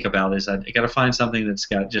I think about is I got to find something that's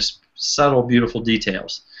got just subtle, beautiful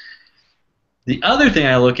details. The other thing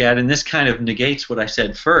I look at, and this kind of negates what I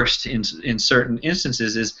said first in certain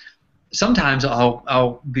instances, is sometimes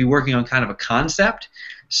I'll be working on kind of a concept.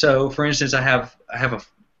 So, for instance, I have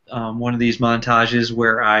one of these montages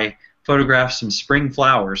where I photographed some spring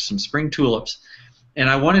flowers, some spring tulips, and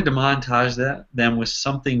I wanted to montage them with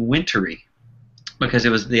something wintry, because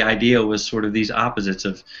the idea was sort of these opposites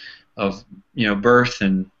of birth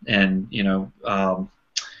and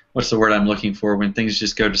what's the word I'm looking for when things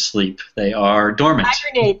just go to sleep? They are dormant.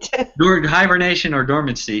 Hibernate. Hibernation or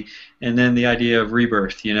dormancy, and then the idea of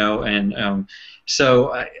rebirth, and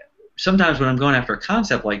so sometimes when I'm going after a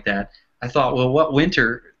concept like that, I thought, well, what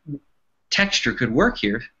winter texture could work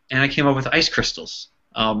here? And I came up with ice crystals.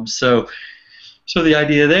 So the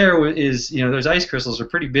idea there is, those ice crystals are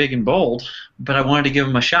pretty big and bold, but I wanted to give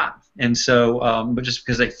them a shot, and so, but just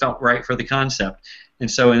because they felt right for the concept,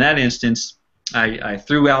 and so in that instance, I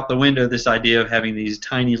threw out the window this idea of having these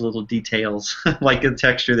tiny little details like the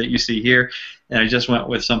texture that you see here, and I just went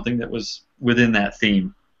with something that was within that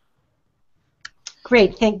theme.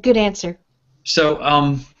 Great, good answer.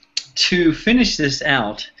 So to finish this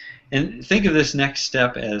out, and think of this next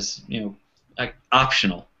step as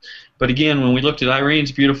optional. But again, when we looked at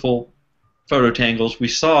Irene's beautiful photo tangles, we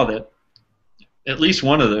saw that at least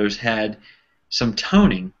one of those had some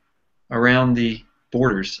toning around the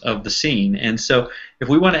borders of the scene. And so if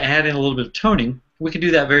we want to add in a little bit of toning, we can do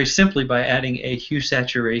that very simply by adding a hue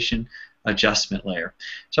saturation adjustment layer.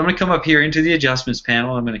 So I'm going to come up here into the adjustments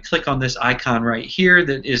panel. I'm going to click on this icon right here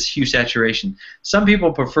that is hue saturation. Some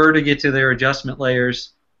people prefer to get to their adjustment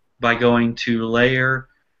layers by going to Layer,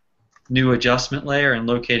 New Adjustment Layer, and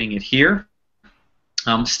locating it here.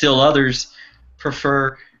 Still others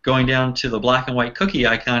prefer going down to the black and white cookie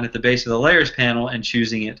icon at the base of the Layers panel and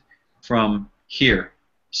choosing it from here.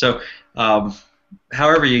 So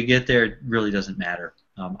however you get there, it really doesn't matter.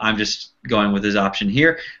 I'm just going with this option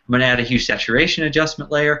here. I'm going to add a hue saturation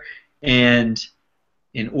adjustment layer, and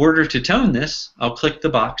in order to tone this, I'll click the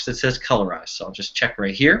box that says colorize. So I'll just check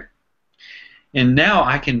right here, and now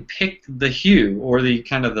I can pick the hue or the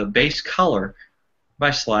kind of the base color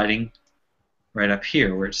by sliding right up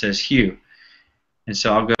here where it says hue. And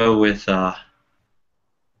so I'll go with a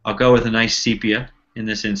nice sepia in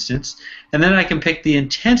this instance, and then I can pick the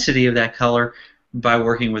intensity of that color by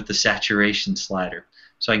working with the saturation slider.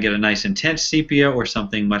 So I can get a nice intense sepia or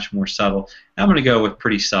something much more subtle. I'm going to go with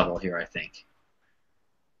pretty subtle here, I think.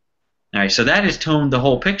 All right, so that has toned the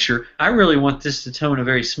whole picture. I really want this to tone a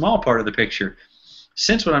very small part of the picture.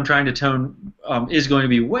 Since what I'm trying to tone is going to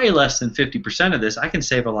be way less than 50% of this, I can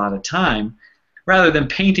save a lot of time. Rather than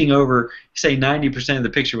painting over, say, 90% of the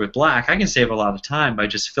picture with black, I can save a lot of time by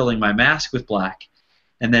just filling my mask with black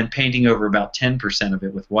and then painting over about 10% of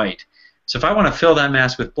it with white. So if I want to fill that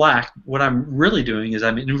mask with black, what I'm really doing is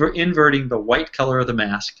I'm inverting the white color of the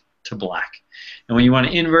mask to black. And when you want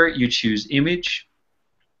to invert, you choose Image,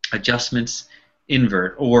 Adjustments,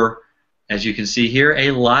 Invert, or, as you can see here,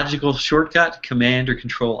 a logical shortcut, Command or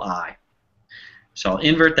Control-I. So I'll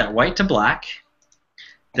invert that white to black,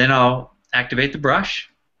 then I'll activate the brush.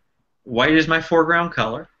 White is my foreground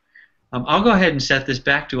color. I'll go ahead and set this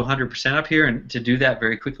back to 100% up here, and to do that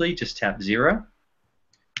very quickly, just tap 0.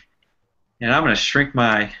 And I'm going to shrink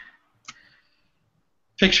my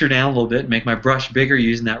picture down a little bit, make my brush bigger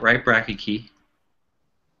using that right bracket key.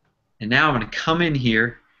 And now I'm going to come in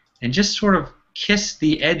here and just sort of kiss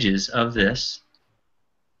the edges of this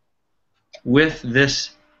with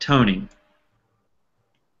this toning.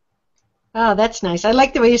 Oh, that's nice. I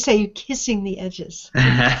like the way you say you're kissing the edges.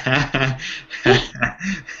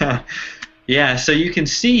 Yeah, so you can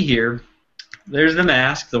see here, there's the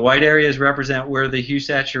mask. The white areas represent where the hue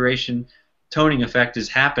saturation toning effect is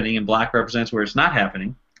happening, and black represents where it's not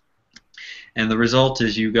happening. And the result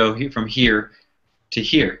is you go from here to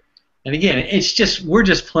here. And again, it's just we're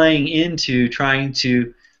just playing into trying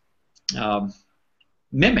to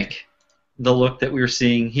mimic the look that we're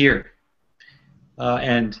seeing here.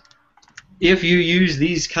 And if you use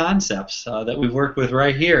these concepts that we've worked with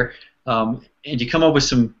right here, and you come up with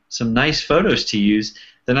some nice photos to use,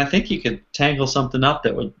 then I think you could tangle something up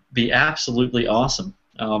that would be absolutely awesome.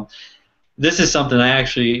 This is something I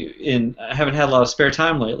haven't had a lot of spare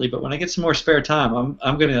time lately, but when I get some more spare time,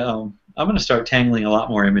 I'm gonna start tangling a lot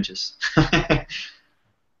more images.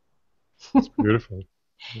 It's beautiful.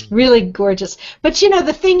 Really gorgeous. But you know,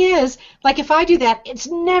 the thing is, like if I do that, it's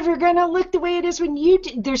never going to look the way it is when you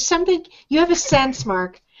do. There's something, you have a sense,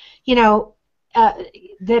 Mark, you know,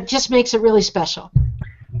 that just makes it really special.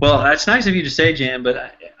 Well, that's nice of you to say, Jan,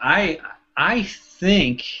 but I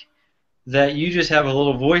think that you just have a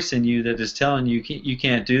little voice in you that is telling you you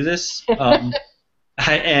can't do this. I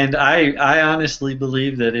honestly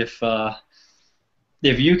believe that if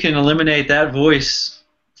you can eliminate that voice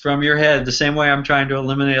from your head the same way I'm trying to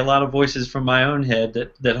eliminate a lot of voices from my own head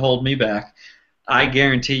that hold me back, I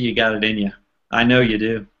guarantee you got it in you. I know you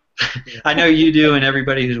do. I know you do, and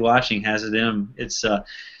everybody who's watching has it in them.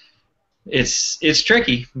 It's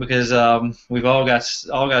tricky because we've all got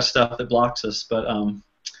stuff that blocks us, but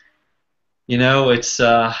you know, it's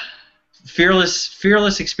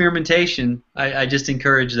fearless experimentation. I just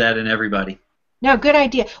encourage that in everybody. No, good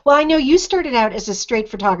idea. Well, I know you started out as a straight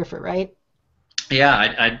photographer, right?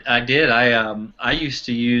 Yeah, I did. I used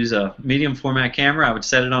to use a medium format camera. I would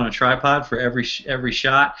set it on a tripod for every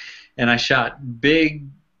shot, and I shot big,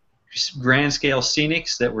 grand scale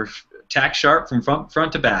scenics that were tack sharp from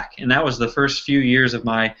front to back. And that was the first few years of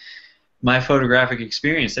my photographic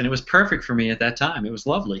experience, and it was perfect for me at that time. It was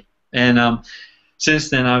lovely. And since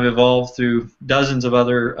then, I've evolved through dozens of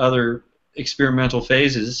other experimental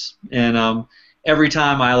phases, and every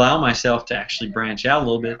time I allow myself to actually branch out a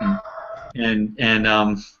little bit and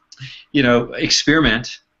you know,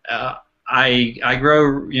 experiment, I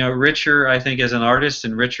grow, you know, richer, I think, as an artist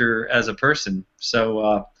and richer as a person.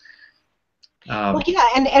 So well, yeah,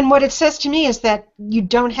 and what it says to me is that you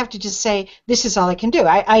don't have to just say, this is all I can do.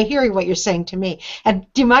 I hear what you're saying to me. And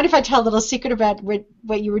do you mind if I tell a little secret about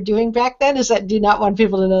what you were doing back then? Is that, do you not want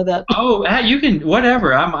people to know that? Oh, you can,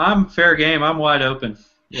 whatever. I'm fair game. I'm wide open.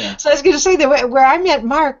 Yeah. So I was going to say that where I met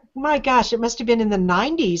Mark, my gosh, it must have been in the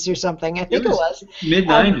 90s or something. I think it was.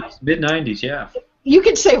 Mid-90s, yeah. You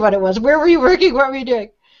can say what it was. Where were you working? What were you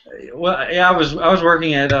doing? Well, yeah, I was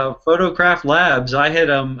working at Photocraft Labs. I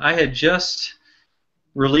had just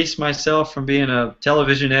released myself from being a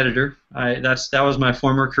television editor. That was my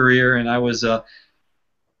former career, and I was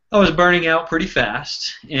burning out pretty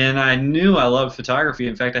fast. And I knew I loved photography.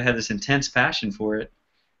 In fact, I had this intense passion for it,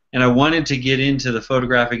 and I wanted to get into the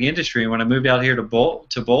photographic industry. And when I moved out here to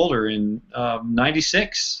Boulder in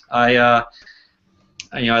 '96, I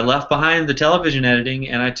left behind the television editing,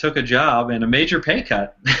 and I took a job and a major pay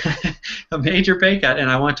cut,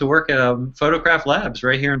 and I went to work at Photocraft Labs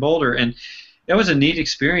right here in Boulder. And it was a neat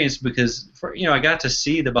experience because I got to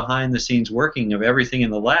see the behind the scenes working of everything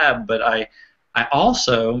in the lab, but I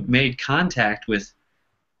also made contact with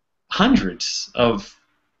hundreds of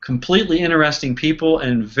completely interesting people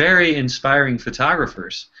and very inspiring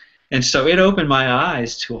photographers. And so it opened my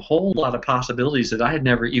eyes to a whole lot of possibilities that I had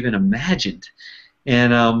never even imagined.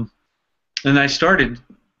 And I started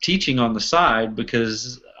teaching on the side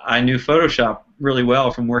because I knew Photoshop really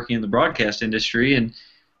well from working in the broadcast industry, and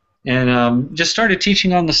just started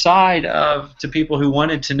teaching on the side to people who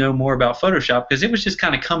wanted to know more about Photoshop, because it was just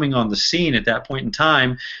kind of coming on the scene at that point in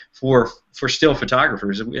time for still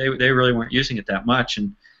photographers. They really weren't using it that much,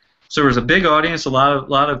 and so there was a big audience, a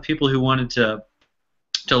lot of people who wanted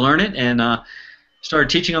to learn it, and started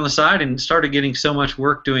teaching on the side and started getting so much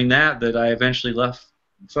work doing that I eventually left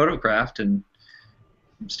Photocraft and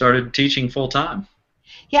started teaching full time.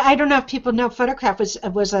 Yeah, I don't know if people know Photograph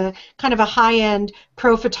was a kind of a high-end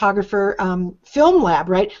pro photographer film lab,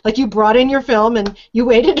 right? Like you brought in your film and you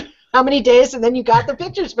waited how many days and then you got the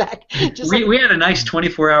pictures back. We had a nice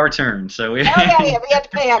 24-hour turn, so we. Oh yeah, we had to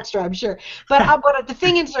pay extra, I'm sure. But the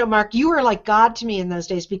thing is, though, Mark, you were like God to me in those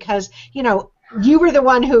days because you were the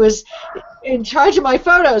one who was in charge of my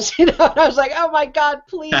photos, and I was like, oh my God,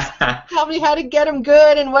 please tell me how to get them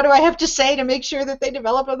good, and what do I have to say to make sure that they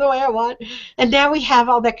develop them the way I want. And now we have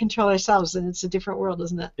all that control ourselves, and it's a different world,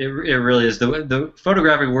 isn't it? It really is. The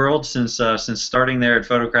photographic world, since starting there at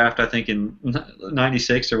Photocraft, I think in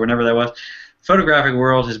 '96 or whenever that was, photographic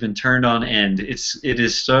world has been turned on end. It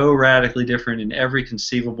is so radically different in every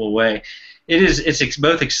conceivable way. It's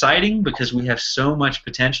both exciting because we have so much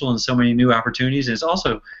potential and so many new opportunities, and it's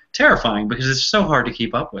also terrifying because it's so hard to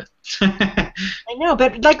keep up with. I know,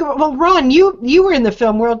 but Ron, you were in the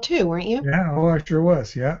film world too, weren't you? Yeah, I sure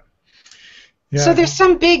was. Yeah. So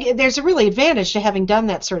there's a really advantage to having done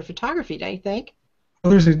that sort of photography, don't you think?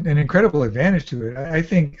 Well, there's an incredible advantage to it. I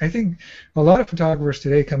think a lot of photographers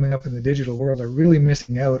today coming up in the digital world are really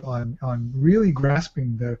missing out on really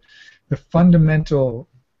grasping the fundamental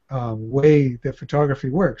way that photography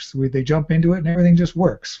works. They jump into it and everything just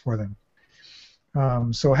works for them.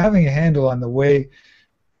 So having a handle on the way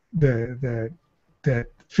the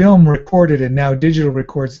film recorded and now digital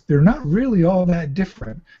records, they're not really all that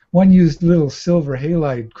different. One used little silver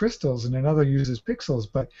halide crystals and another uses pixels,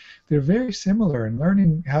 but they're very similar, and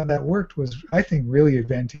learning how that worked was, I think, really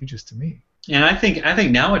advantageous to me. And I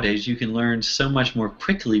think nowadays you can learn so much more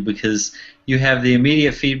quickly because you have the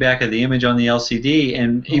immediate feedback of the image on the LCD,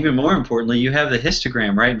 and even more importantly, you have the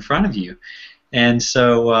histogram right in front of you, and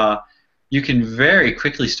so you can very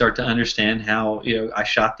quickly start to understand how I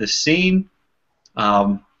shot this scene.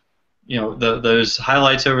 Those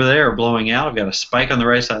highlights over there are blowing out. I've got a spike on the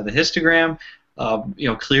right side of the histogram.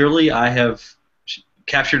 Clearly I have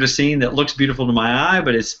captured a scene that looks beautiful to my eye,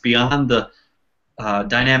 but it's beyond the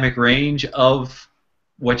dynamic range of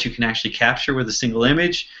what you can actually capture with a single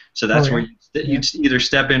image. So that's where you'd either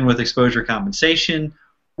step in with exposure compensation,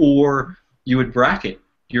 or you would bracket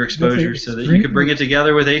your exposure so that you could bring it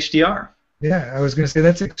together with HDR. Yeah, I was going to say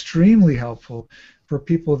that's extremely helpful for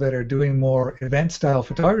people that are doing more event-style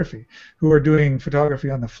photography, who are doing photography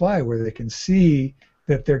on the fly, where they can see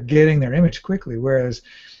that they're getting their image quickly. Whereas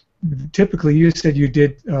typically you said you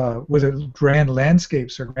did, was it grand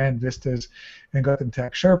landscapes or grand vistas and got them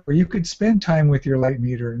tack sharp, where you could spend time with your light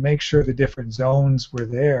meter and make sure the different zones were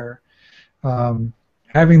there.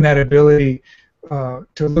 Having that ability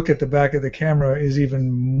to look at the back of the camera is even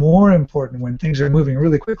more important when things are moving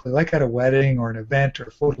really quickly, like at a wedding or an event or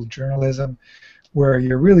photojournalism, where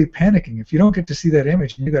you're really panicking. If you don't get to see that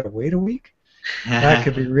image and you got to wait a week, that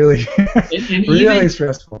could be really, really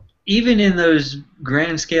stressful. Even in those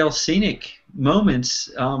grand scale scenic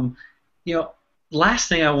moments, last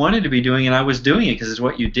thing I wanted to be doing, and I was doing it because it's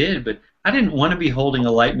what you did, but I didn't want to be holding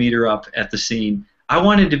a light meter up at the scene. I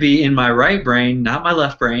wanted to be in my right brain, not my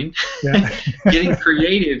left brain, getting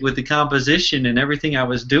creative with the composition and everything I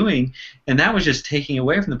was doing, and that was just taking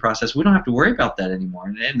away from the process. We don't have to worry about that anymore,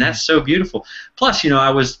 and that's so beautiful. Plus, I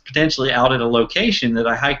was potentially out at a location that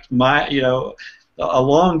I hiked a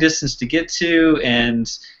long distance to get to, and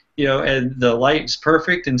and the light's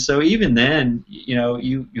perfect, and so even then,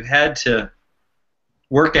 you had to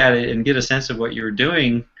work at it and get a sense of what you were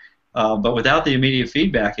doing. But without the immediate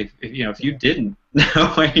feedback, if you didn't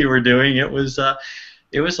know what you were doing, it was a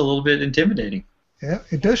little bit intimidating. Yeah,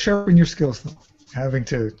 it does sharpen your skills, though, having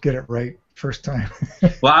to get it right first time.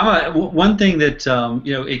 Well, one thing that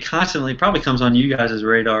it constantly probably comes on you guys'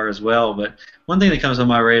 radar as well. But one thing that comes on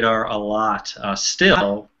my radar a lot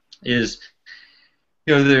still is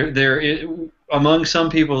among some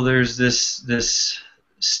people there's this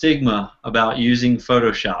stigma about using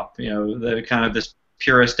Photoshop. The kind of this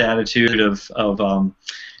purist attitude of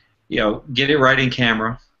get it right in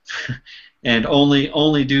camera, and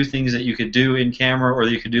only do things that you could do in camera or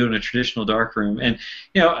that you could do in a traditional darkroom. And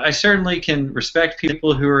I certainly can respect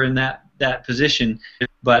people who are in that position,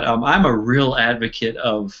 but I'm a real advocate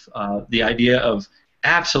of the idea of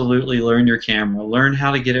absolutely learn your camera, learn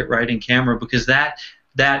how to get it right in camera, because that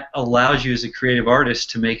allows you as a creative artist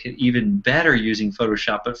to make it even better using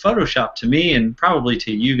Photoshop. But Photoshop, to me, and probably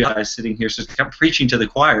to you guys sitting here, so I'm preaching to the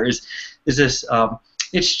choir, is this.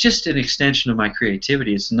 It's just an extension of my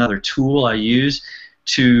creativity. It's another tool I use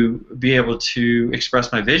to be able to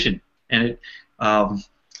express my vision. And I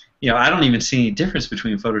don't even see any difference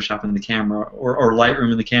between Photoshop and the camera or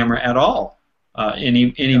Lightroom and the camera at all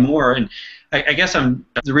anymore. And I guess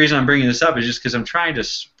the reason I'm bringing this up is just because I'm trying to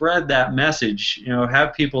spread that message.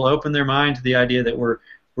 Have people open their mind to the idea that we're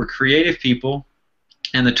creative people,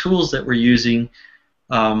 and the tools that we're using,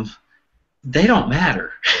 they don't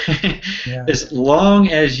matter. Yeah. As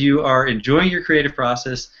long as you are enjoying your creative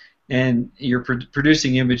process and you're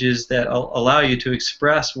producing images that allow you to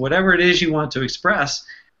express whatever it is you want to express,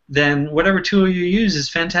 then whatever tool you use is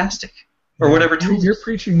fantastic. Or whatever tool. You're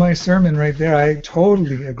preaching my sermon right there. I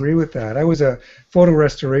totally agree with that. I was a photo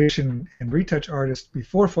restoration and retouch artist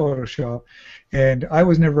before Photoshop, and I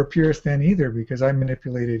was never a purist then either, because I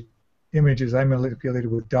manipulated images. I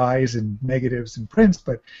manipulated with dyes and negatives and prints,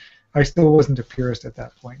 but I still wasn't a purist at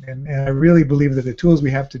that point. And I really believe that the tools we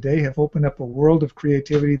have today have opened up a world of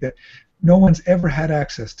creativity that no one's ever had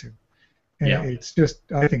access to. And it's just,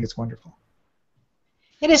 I think it's wonderful.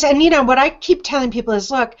 It is, and what I keep telling people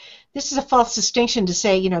is, look, this is a false distinction to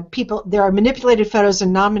say, there are manipulated photos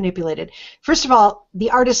and non-manipulated. First of all,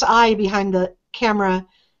 the artist's eye behind the camera,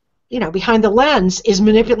 behind the lens, is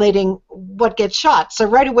manipulating what gets shot. So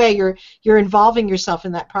right away, you're involving yourself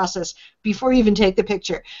in that process before you even take the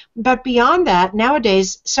picture. But beyond that,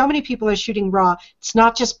 nowadays, so many people are shooting raw. It's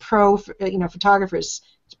not just pro, photographers.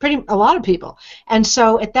 It's a lot of people. And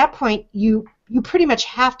so at that point, you pretty much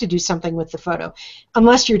have to do something with the photo,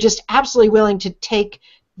 unless you're just absolutely willing to take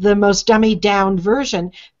the most dummied down version,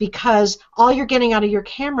 because all you're getting out of your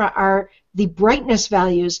camera are the brightness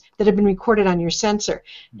values that have been recorded on your sensor,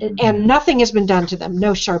 and nothing has been done to them.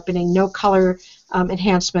 No sharpening, no color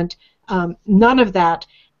enhancement, none of that.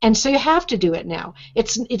 And so you have to do it now.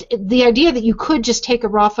 The idea that you could just take a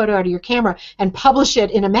raw photo out of your camera and publish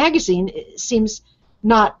it in a magazine seems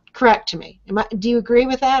not correct to me. Do you agree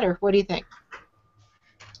with that, or what do you think?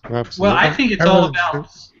 Absolutely. Well, I think it's all about.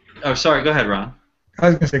 Oh, sorry. Go ahead, Ron. I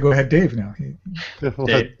was going to say, go ahead, Dave. Now.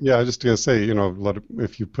 Dave. Yeah, I was just going to say,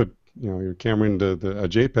 if you put your camera into a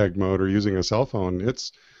JPEG mode or using a cell phone,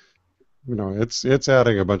 it's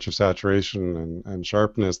adding a bunch of saturation and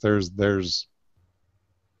sharpness. There's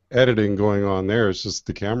editing going on there. It's just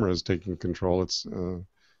the camera is taking control.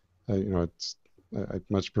 I'd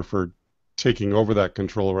much prefer taking over that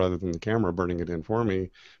control rather than the camera burning it in for me.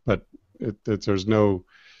 But there's no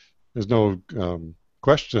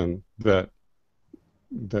question that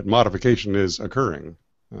modification is occurring.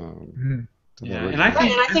 And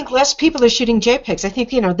I think less people are shooting JPEGs. I think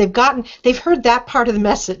they've heard that part of the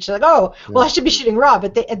message. Like, well, I should be shooting raw,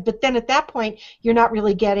 but then at that point you're not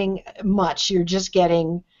really getting much. You're just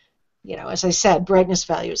getting, as I said, brightness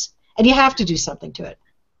values, and you have to do something to it.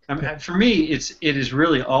 For me, it is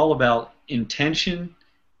really all about intention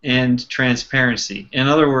and transparency. In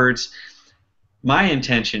other words, my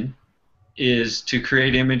intention is to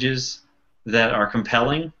create images that are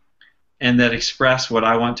compelling and that express what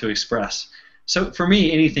I want to express. So for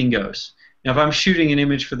me, anything goes. Now, if I'm shooting an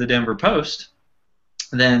image for the Denver Post,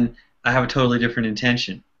 then I have a totally different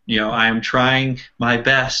intention. I am trying my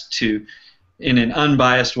best to, in an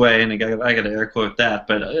unbiased way, and I got to air quote that,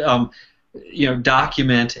 but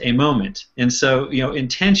document a moment. And so,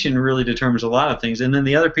 intention really determines a lot of things. And then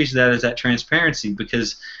the other piece of that is that transparency,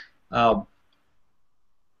 because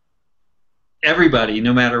everybody,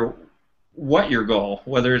 no matter what your goal,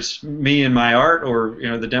 whether it's me and my art or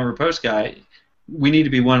the Denver Post guy, we need to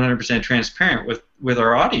be 100% transparent with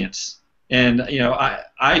our audience. And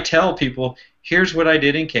I tell people, here's what I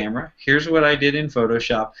did in camera, here's what I did in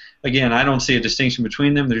Photoshop. Again, I don't see a distinction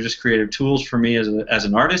between them. They're just creative tools for me as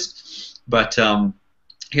an artist. But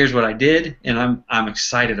here's what I did, and I'm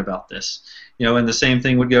excited about this. And the same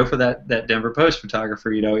thing would go for that Denver Post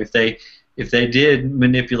photographer. If they did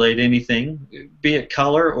manipulate anything, be it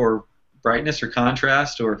color or brightness or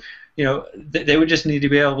contrast, or they would just need to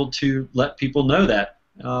be able to let people know that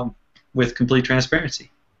with complete transparency.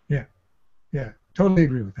 Yeah, totally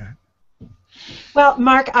agree with that. Well,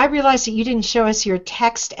 Mark, I realized that you didn't show us your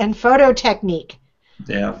text and photo technique.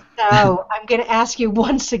 Yeah. So I'm going to ask you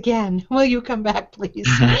once again, will you come back, please?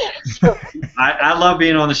 So, I love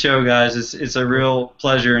being on the show, guys. It's a real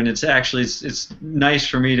pleasure, and it's nice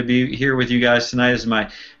for me to be here with you guys tonight. This is my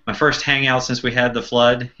first hangout since we had the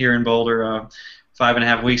flood here in Boulder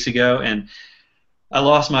 5.5 weeks ago, and I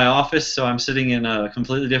lost my office, so I'm sitting in a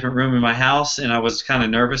completely different room in my house, and I was kind of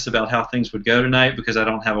nervous about how things would go tonight because I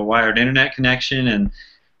don't have a wired internet connection, and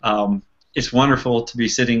it's wonderful to be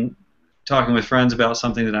sitting talking with friends about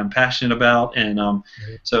something that I'm passionate about, and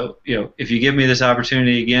so if you give me this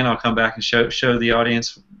opportunity again, I'll come back and show the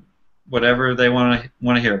audience whatever they want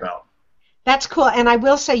to hear about. that's cool. And I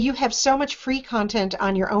will say you have so much free content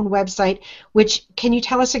on your own website, which, can you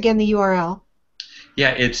tell us again the URL?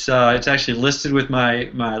 Yeah, it's actually listed with my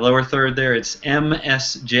lower third there. It's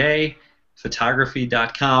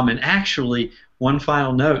msjphotography.com. And actually, one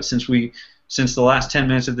final note, since the last 10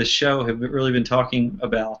 minutes of this show have really been talking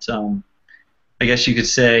about, I guess you could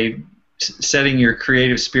say, setting your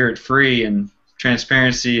creative spirit free and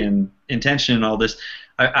transparency and intention and all this.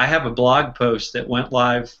 I have a blog post that went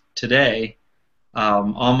live today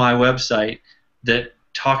on my website that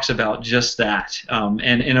talks about just that, and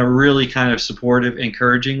in a really kind of supportive,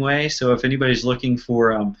 encouraging way. So if anybody's looking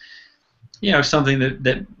for, something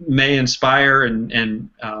that may inspire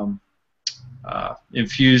and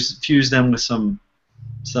infuse them with some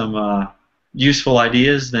useful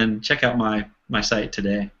ideas, then check out my site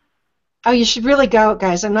today. Oh, you should really go,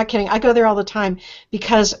 guys. I'm not kidding. I go there all the time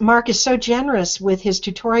because Mark is so generous with his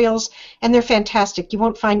tutorials, and they're fantastic. You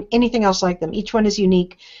won't find anything else like them. Each one is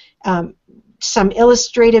unique. Some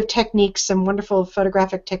illustrative techniques, some wonderful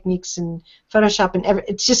photographic techniques in Photoshop, and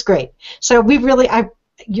it's just great. So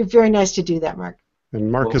you're very nice to do that, Mark.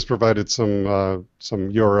 And Mark has provided some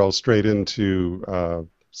URLs straight into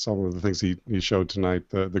some of the things he showed tonight: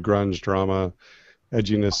 the grunge drama,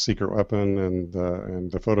 edginess, secret weapon, and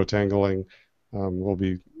the photo tangling. Will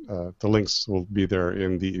be the links will be there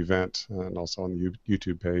in the event and also on the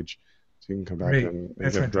YouTube page, so you can come back and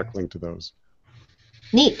get a direct link to those.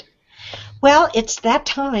 Neat. Well, it's that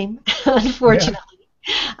time, unfortunately.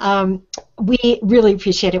 Yeah. We really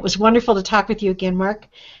appreciate it. It was wonderful to talk with you again, Mark.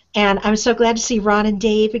 And I'm so glad to see Ron and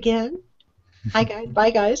Dave again. Hi, guys. Bye,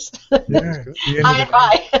 guys. Yeah, Hi,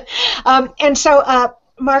 bye. And so,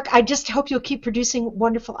 Mark, I just hope you'll keep producing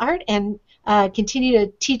wonderful art and continue to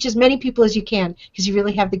teach as many people as you can, because you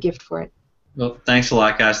really have the gift for it. Well, thanks a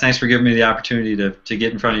lot, guys. Thanks for giving me the opportunity to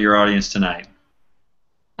get in front of your audience tonight.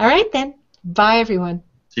 All right, then. Bye, everyone.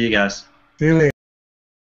 See you guys. See you later.